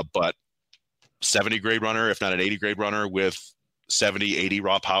 But 70 grade runner, if not an 80 grade runner, with 70, 80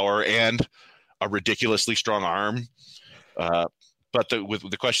 raw power and a ridiculously strong arm. But with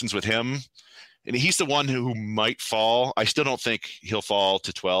the questions with him, and he's the one who might fall. I still don't think he'll fall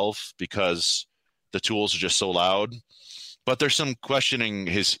to 12 because the tools are just so loud. But there's some questioning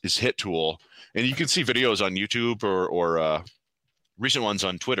his hit tool, and you can see videos on YouTube or recent ones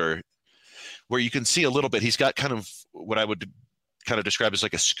on Twitter where you can see a little bit. He's got kind of what I would kind of describe as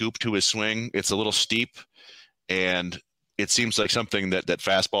like a scoop to his swing. It's a little steep, and it seems like something that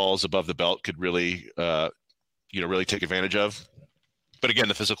fastballs above the belt could really, really take advantage of. But again,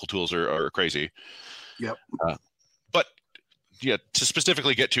 the physical tools are crazy. Yep. But yeah, to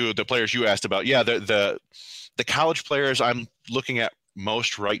specifically get to the players you asked about, yeah, the college players I'm looking at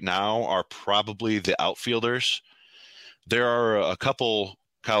most right now are probably the outfielders. There are a couple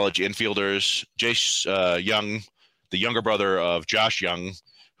college infielders. Jace Young, the younger brother of Josh Young,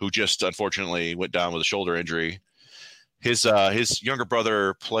 who just unfortunately went down with a shoulder injury. His younger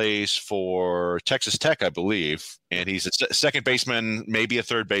brother plays for Texas Tech, I believe, and he's a second baseman, maybe a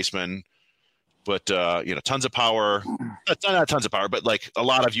third baseman, but tons of power. Not tons of power, but like a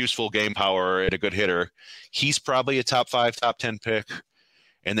lot of useful game power and a good hitter. He's probably a top 5, top 10 pick.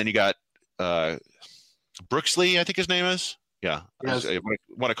 And then you got Brooksley, I think his name is. Yeah, yes. I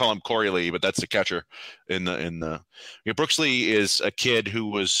want to call him Corey Lee, but that's the catcher. Brooksley is a kid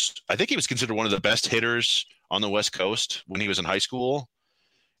who I think he was considered one of the best hitters on the West Coast when he was in high school.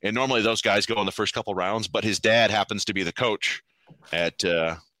 And normally those guys go in the first couple rounds, but his dad happens to be the coach at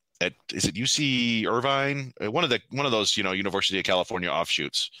is it UC Irvine? One of those, University of California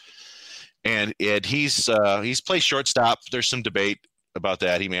offshoots. And he's played shortstop. There's some debate about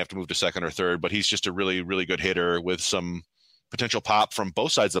that. He may have to move to second or third, but he's just a really, really good hitter with some potential pop from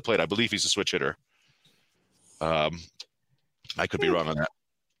both sides of the plate. I believe he's a switch hitter. I could be wrong on that.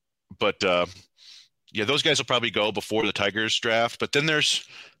 But those guys will probably go before the Tigers draft. But then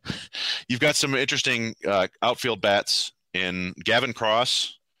you've got some interesting outfield bats. And Gavin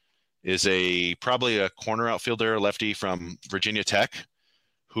Cross is probably a corner outfielder, lefty from Virginia Tech,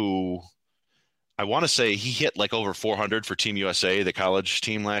 who I want to say he hit like over 400 for Team USA, the college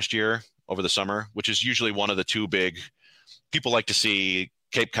team last year over the summer, which is usually one of the two big people like to see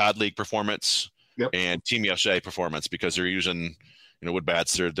Cape Cod League performance and Team USA performance because they're using wood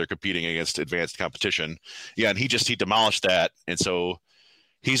bats. They're competing against advanced competition. Yeah, and he demolished that, and so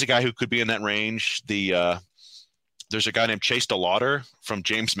he's a guy who could be in that range. There's a guy named Chase DeLauder from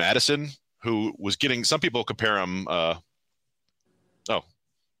James Madison who was getting – some people compare him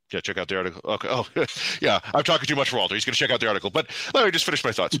check out the article. Okay. Oh, yeah, I'm talking too much for Walter. He's going to check out the article. But let me just finish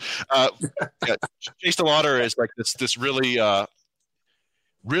my thoughts. Chase DeLauder is like this really,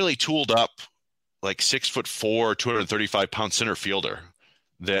 really tooled up, like 6'4", 235-pound center fielder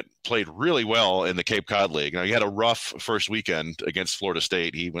that played really well in the Cape Cod League. Now, he had a rough first weekend against Florida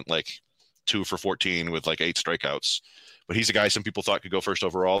State. He went like 2 for 14 with like 8 strikeouts. But he's a guy some people thought could go first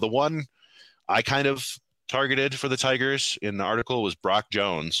overall. The one I kind of targeted for the Tigers in the article was Brock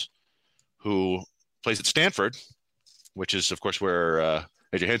Jones, who plays at Stanford, which is, of course, where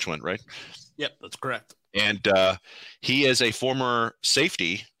AJ Hinch went, right? Yep, that's correct. And he is a former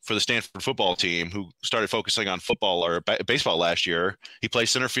safety for the Stanford football team who started focusing on football or baseball last year. He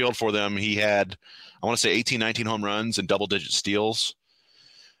plays center field for them. He had, I want to say, 18, 19 home runs and double-digit steals.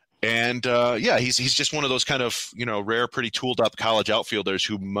 And he's just one of those kind of, rare, pretty tooled up college outfielders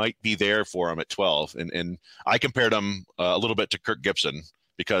who might be there for him at 12. And I compared him a little bit to Kirk Gibson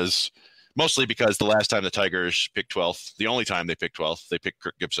mostly because the last time the Tigers picked 12th, the only time they picked 12th, they picked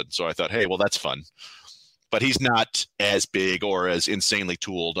Kirk Gibson. So I thought, hey, well, that's fun. But he's not as big or as insanely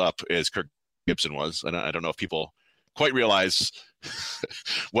tooled up as Kirk Gibson was. And I don't know if people quite realize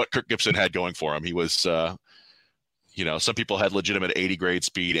what Kirk Gibson had going for him. He was some people had legitimate 80 grade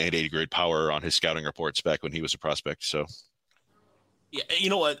speed and 80 grade power on his scouting reports back when he was a prospect. So, yeah, you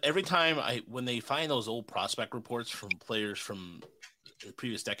know what? Every time when they find those old prospect reports from players from the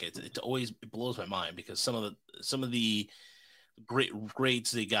previous decades, it blows my mind because some of the great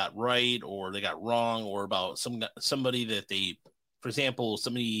grades they got right or they got wrong, or about somebody that they, for example,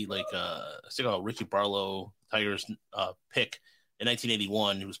 somebody like Ricky Barlow, Tigers pick in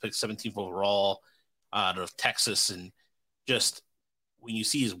 1981, who was picked 17th overall out of Texas, and just when you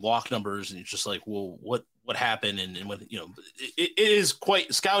see his walk numbers and it's just like, well, what happened? And when it is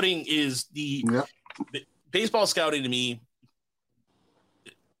quite, scouting is baseball scouting to me.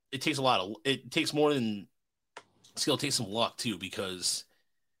 It takes it takes more than skill, it takes some luck too, because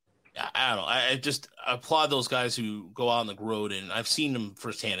I don't know. I just applaud those guys who go out on the road, and I've seen them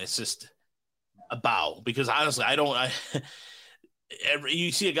firsthand. It's just a bow, because honestly,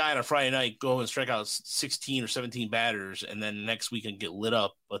 you see a guy on a Friday night go and strike out 16 or 17 batters, and then next weekend get lit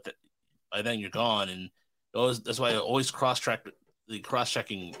up, but by then you're gone. And that's why I always cross-check the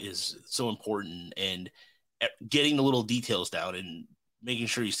cross-checking is so important, and getting the little details down and making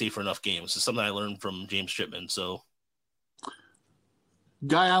sure you stay for enough games is something I learned from James Chipman. So,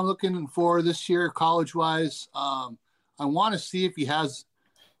 guy I'm looking for this year, college-wise, I want to see if he has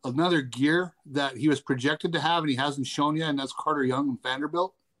another gear that he was projected to have and he hasn't shown yet, and that's Carter Young and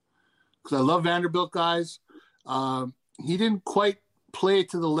Vanderbilt. Because I love Vanderbilt guys. He didn't quite play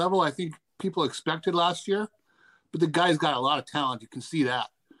to the level I think people expected last year, but the guy's got a lot of talent. You can see that.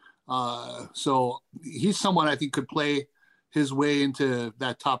 So he's someone I think could play his way into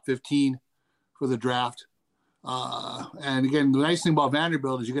that top 15 for the draft. And again, the nice thing about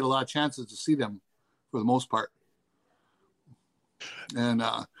Vanderbilt is you get a lot of chances to see them for the most part. And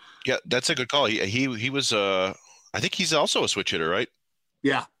yeah, that's a good call. He was I think he's also a switch hitter, right?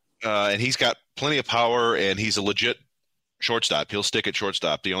 Yeah. And he's got plenty of power, and he's a legit shortstop. He'll stick at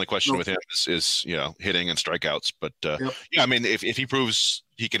shortstop. The only question with him is hitting and strikeouts. But yeah, I mean, if he proves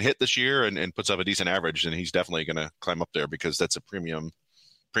he can hit this year and puts up a decent average, then he's definitely going to climb up there because that's a premium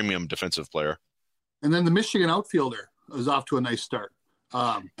defensive player. And then the Michigan outfielder is off to a nice start.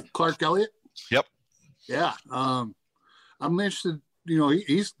 Clark Elliott. Yep. Yeah. I'm interested.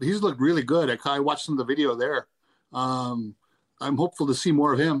 He's looked really good. I watched some of the video there. I'm hopeful to see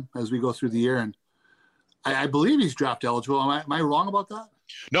more of him as we go through the year. And I believe he's draft eligible. Am I wrong about that?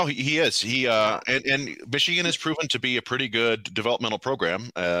 No, he is. And Michigan has proven to be a pretty good developmental program.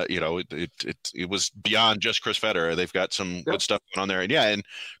 It was beyond just Chris Fetter. They've got some good stuff going on there. And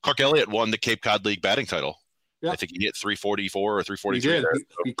Clark Elliott won the Cape Cod League batting title. Yep. I think he hit 344 or 343. He did.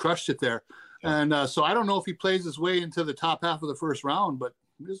 He crushed it there. Yeah. And so I don't know if he plays his way into the top half of the first round, but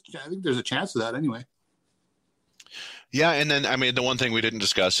I think there's a chance of that anyway. Yeah, and then I mean the one thing we didn't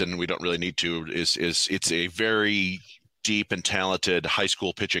discuss, and we don't really need to, is it's a very deep and talented high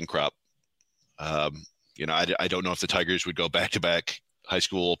school pitching crop. I don't know if the Tigers would go back-to-back high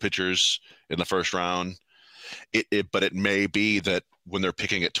school pitchers in the first round. But it may be that when they're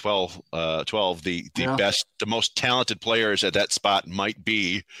picking at 12, the best, the most talented players at that spot might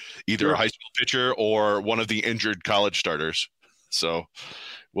be either a high school pitcher or one of the injured college starters. So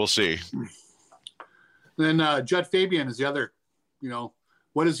we'll see. Then Judd Fabian is the other.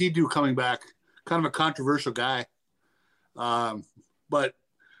 What does he do coming back? Kind of a controversial guy. But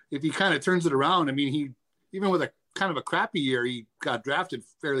if he kind of turns it around, I mean, he, even with a kind of a crappy year, he got drafted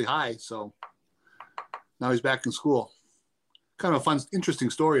fairly high. So now he's back in school. Kind of a fun, interesting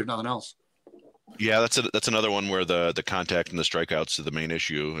story, if nothing else. Yeah, that's another one where the contact and the strikeouts are the main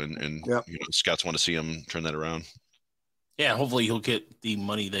issue, and scouts want to see him turn that around. Yeah, hopefully he'll get the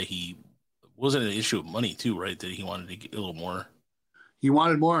money that he wasn't an issue of money too, right? That he wanted to get a little more. He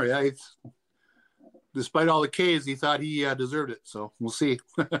wanted more, yeah. Despite all the Ks, he thought he deserved it. So we'll see.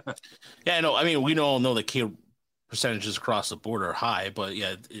 Yeah, I know. I mean, we all know the K percentages across the board are high, but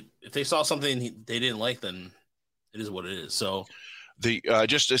yeah, if they saw something they didn't like, then it is what it is. So the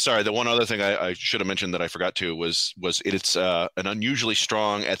one other thing I should have mentioned that I forgot to was it's an unusually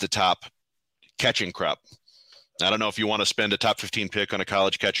strong at the top catching crop. I don't know if you want to spend a top 15 pick on a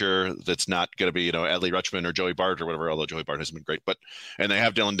college catcher that's not going to be, Adley Rutschman or Joey Bart or whatever, although Joey Bart hasn't been great, and they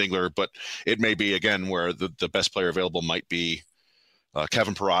have Dylan Dingler, but it may be again where the best player available might be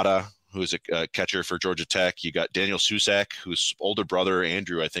Kevin Parada, who's a catcher for Georgia Tech. You got Daniel Susak, whose older brother,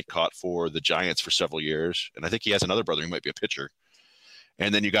 Andrew, I think caught for the Giants for several years. And I think he has another brother who might be a pitcher.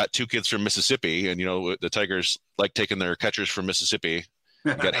 And then you got two kids from Mississippi, and, the Tigers like taking their catchers from Mississippi.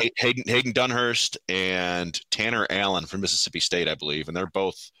 You got Hayden Dunhurst and Tanner Allen from Mississippi State, I believe. And they're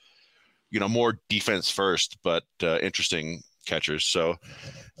both, more defense first, but interesting catchers. So,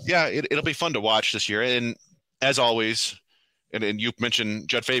 yeah, it'll be fun to watch this year. And as always, and you mentioned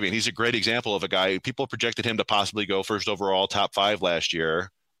Judd Fabian, he's a great example of a guy. People projected him to possibly go first overall, top 5 last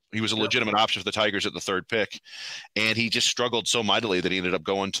year. He was a legitimate option for the Tigers at the 3rd pick. And he just struggled so mightily that he ended up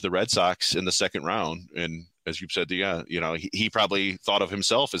going to the Red Sox in the 2nd round. And as you said, he probably thought of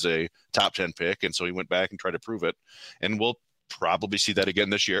himself as a top 10 pick. And so he went back and tried to prove it. And we'll probably see that again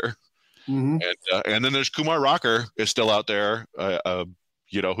this year. Mm-hmm. And then there's Kumar Rocker is still out there.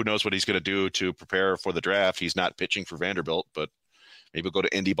 Who knows what he's going to do to prepare for the draft. He's not pitching for Vanderbilt, but maybe he'll go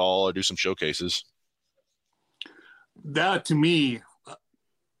to Indy Ball or do some showcases. That, to me,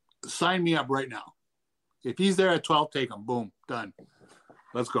 sign me up right now. If he's there at 12, take him. Boom, done.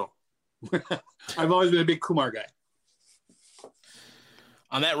 Let's go. I've always been a big Kumar guy.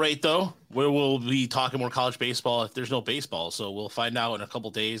 On that rate, though, we will be talking more college baseball if there's no baseball. So we'll find out in a couple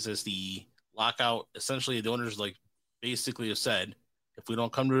days as the lockout. Essentially, the owners basically have said, if we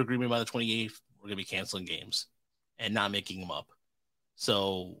don't come to an agreement by the 28th, we're going to be canceling games and not making them up.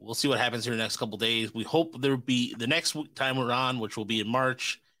 So we'll see what happens here in the next couple of days. We hope there will be the next time we're on, which will be in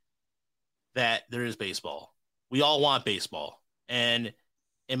March, that there is baseball. We all want baseball. And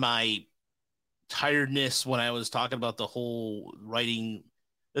in my tiredness when I was talking about the whole writing,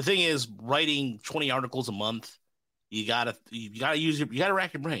 the thing is writing 20 articles a month, you gotta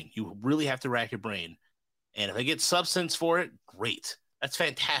rack your brain. You really have to rack your brain. And if I get substance for it, great. That's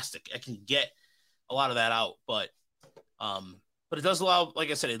fantastic. I can get a lot of that out, but it does allow,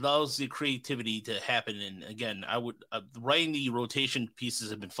 like I said, it allows the creativity to happen. And again, I would writing the rotation pieces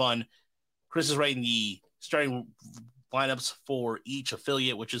have been fun. Chris is writing the starting lineups for each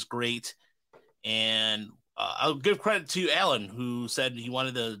affiliate, which is great. And I'll give credit to Alan, who said he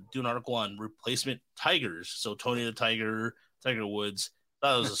wanted to do an article on replacement Tigers. So Tony the Tiger, Tiger Woods.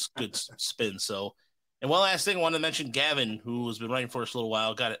 That was a good spin. So, and one last thing I wanted to mention, Gavin, who has been writing for us a little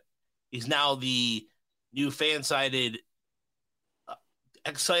while, got it. He's now the new fan-sided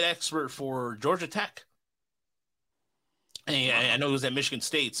site expert for Georgia Tech. And I know he was at Michigan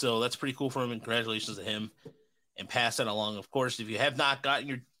State, so that's pretty cool for him, and congratulations to him. And pass that along. Of course, if you have not gotten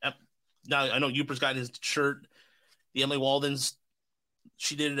your now, I know Uper's got his shirt. The Emily Walden's,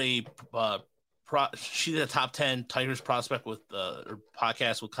 she did a top 10 Tigers prospect with her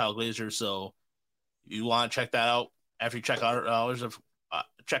podcast with Kyle Glazer. So you want to check that out after you check ours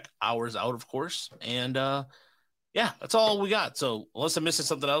out, of course. And yeah, that's all we got. So unless I'm missing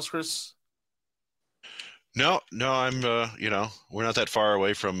something else, Chris. No, I'm we're not that far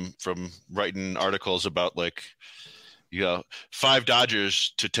away from writing articles about 5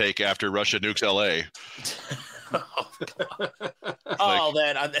 Dodgers to take after Russia nukes LA.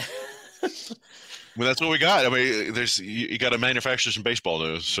 Well, that's what we got. I mean, you got to manufacture some baseball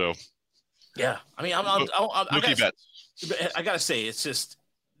news. So yeah, I mean, I gotta say, it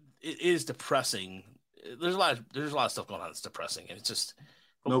is depressing. There's a lot of stuff going on that's depressing, and it's just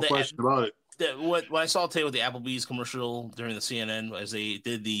no question about it. What I saw today with the Applebee's commercial during the CNN as they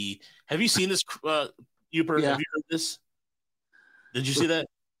did have you seen this, Uper? Yeah. Have you heard this? Did you see that?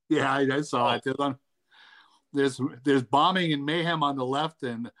 Yeah, I saw it. There's bombing and mayhem on the left,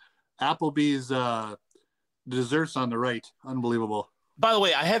 and Applebee's desserts on the right. Unbelievable. By the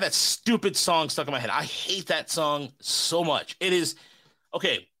way, I have that stupid song stuck in my head. I hate that song so much. It is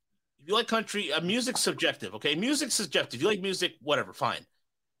okay. If you like country, music's subjective. Okay, music's subjective. If you like music, whatever, fine.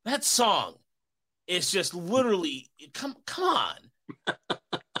 That song is just literally come on.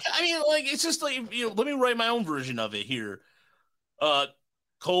 I mean, it's just let me write my own version of it here.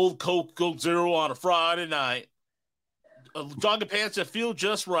 Cold Coke Zero on a Friday night. Jogging pants that feel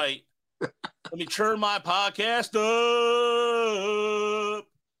just right. Let me turn my podcast up.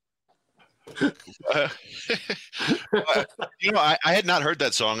 I had not heard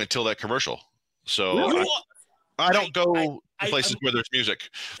that song until that commercial. So really? I don't go to places where there's music.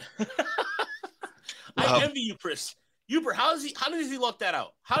 I envy you, Chris. Uber, how does he luck that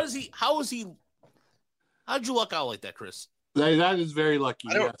out? How'd you luck out like that, Chris? That is very lucky.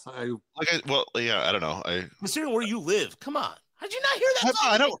 I don't know. Considering where you live, come on. How'd you not hear that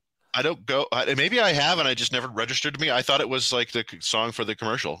song? I don't go. Maybe I have, and I just never registered to me. I thought it was like the song for the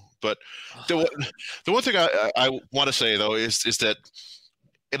commercial. But the one thing I want to say though is that,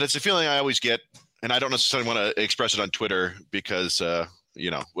 and it's a feeling I always get, and I don't necessarily want to express it on Twitter because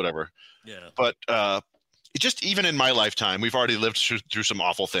whatever. Yeah. But just even in my lifetime, we've already lived through some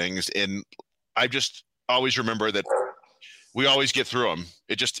awful things, and I just always remember that we always get through them.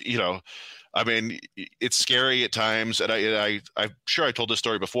 It just I mean, it's scary at times, and I'm sure I told this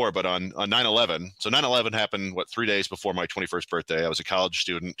story before, but on 9/11, so 9/11 happened 3 days before my 21st birthday. I was a college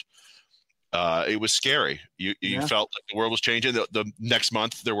student. It was scary. You felt like the world was changing. The next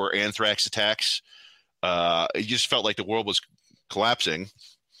month there were anthrax attacks. It just felt like the world was collapsing.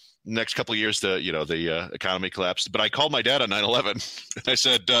 Next couple of years, the economy collapsed. But I called my dad on 9/11, and I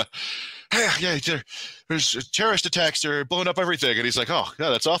said, "Hey, there's terrorist attacks. They're blowing up everything." And he's like, "Oh, yeah,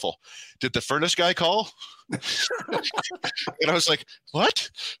 that's awful. Did the furnace guy call?" And I was like, "What?"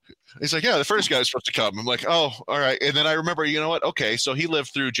 He's like, "Yeah, the furnace guy was supposed to come." I'm like, "Oh, all right." And then I remember, you know what? Okay, so he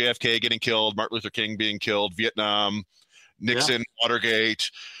lived through JFK getting killed, Martin Luther King being killed, Vietnam, Nixon, Watergate,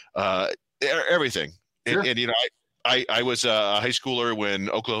 everything. Sure. And I was a high schooler when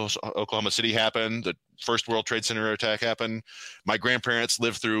Oklahoma City happened. The first World Trade Center attack happened. My grandparents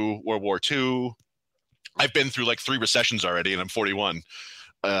lived through World War II. I've been through 3 recessions already, and I'm 41.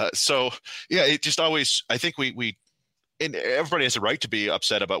 So yeah, it just always, I think we and everybody has a right to be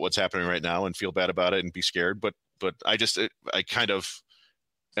upset about what's happening right now and feel bad about it and be scared. But I kind of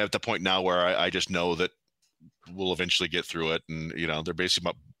at the point now where I just know that we'll eventually get through it. And, there basically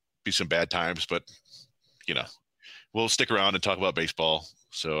might be some bad times, but we'll stick around and talk about baseball.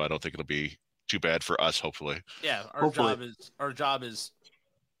 So I don't think it'll be too bad for us. Hopefully. Yeah, our job is,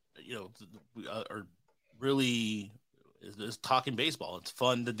 we are really is talking baseball. It's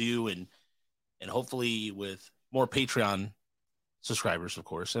fun to do, and hopefully with more Patreon subscribers, of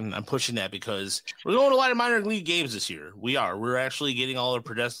course. And I'm pushing that because we're going to a lot of minor league games this year. We're actually getting all our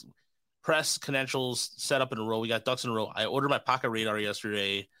press credentials set up in a row. We got ducks in a row. I ordered my pocket radar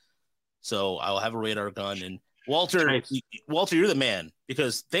yesterday, so I'll have a radar gun. And Walter, Nice. Walter, you're the man,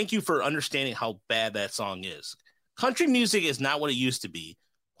 because thank you for understanding how bad that song is. Country music is not what it used to be.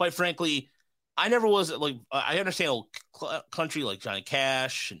 Quite frankly, I never was like, I understand old country like Johnny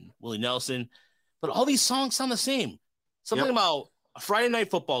Cash and Willie Nelson, but all these songs sound the same. Something about a Friday night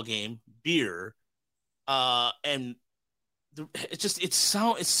football game, beer, and it's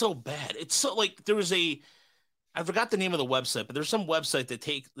so bad. It's so like I forgot the name of the website, but there's some website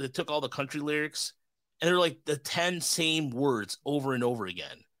that took all the country lyrics and they're like the 10 same words over and over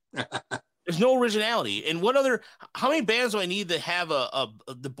again. There's no originality. And how many bands do I need to have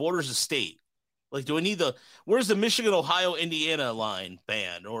the borders of state? Like, do I need where's the Michigan, Ohio, Indiana line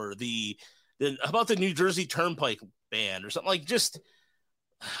band, or how about the New Jersey Turnpike band or something? Like, just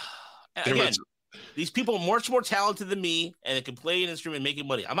again, these people are much more talented than me and they can play an instrument and making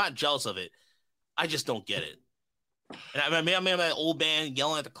money. I'm not jealous of it. I just don't get it. And I'm that old band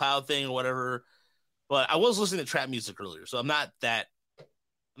yelling at the cloud thing or whatever, but I was listening to trap music earlier, so I'm not that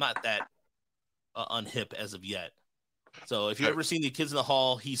unhip as of yet. So if you've ever seen the Kids in the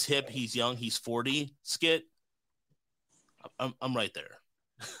Hall, he's hip, he's young, he's 40 skit, I'm right there.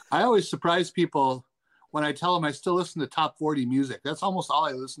 I always surprise people when I tell them I still listen to top 40 music. That's almost all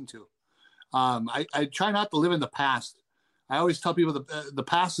I listen to. I try not to live in the past. I always tell people the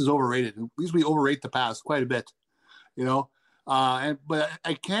past is overrated. At least we overrate the past quite a bit, but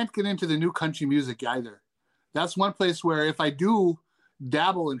I can't get into the new country music either. That's one place where if I do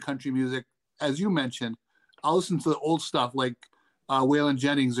dabble in country music, as you mentioned, I'll listen to the old stuff like Waylon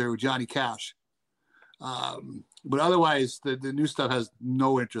Jennings or Johnny Cash. But otherwise, the new stuff has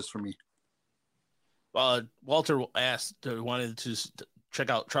no interest for me. Walter wanted to check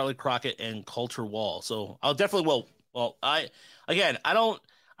out Charlie Crockett and Culture Wall, so I'll definitely will. Well, I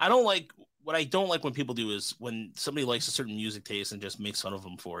don't like what I don't like when people do is when somebody likes a certain music taste and just makes fun of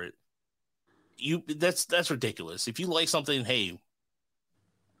them for it. That's ridiculous. If you like something, hey.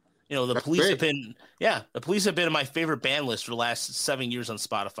 The Police have been in my favorite band list for the last 7 years on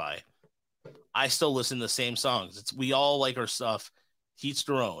Spotify. I still listen to the same songs. We all like our stuff. Each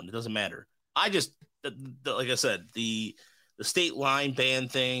their own. It doesn't matter. I just, like I said, the state line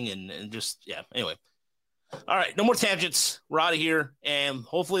band thing and just, yeah. Anyway. All right. No more tangents. We're out of here. And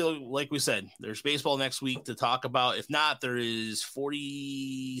hopefully, like we said, there's baseball next week to talk about. If not, there is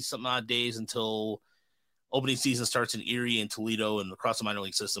 40 something odd days until opening season starts in Erie and Toledo and across the minor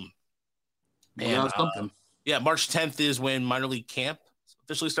league system. And March 10th is when minor league camp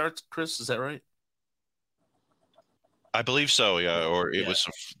officially starts. Chris, is that right? I believe so. Yeah, or it was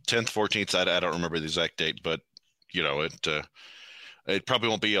 10th, 14th. I don't remember the exact date, but it probably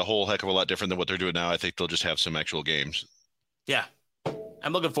won't be a whole heck of a lot different than what they're doing now. I think they'll just have some actual games. Yeah,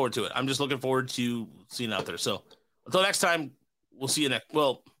 I'm looking forward to it. I'm just looking forward to seeing it out there. So until next time, we'll see you next.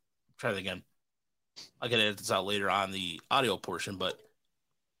 Well, try that again. I can edit this out later on the audio portion, but.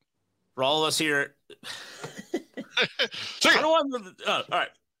 For all of us here, all right.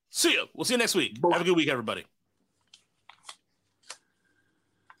 See you. We'll see you next week. Have a good week, everybody.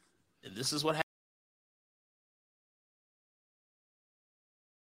 And this is what happens.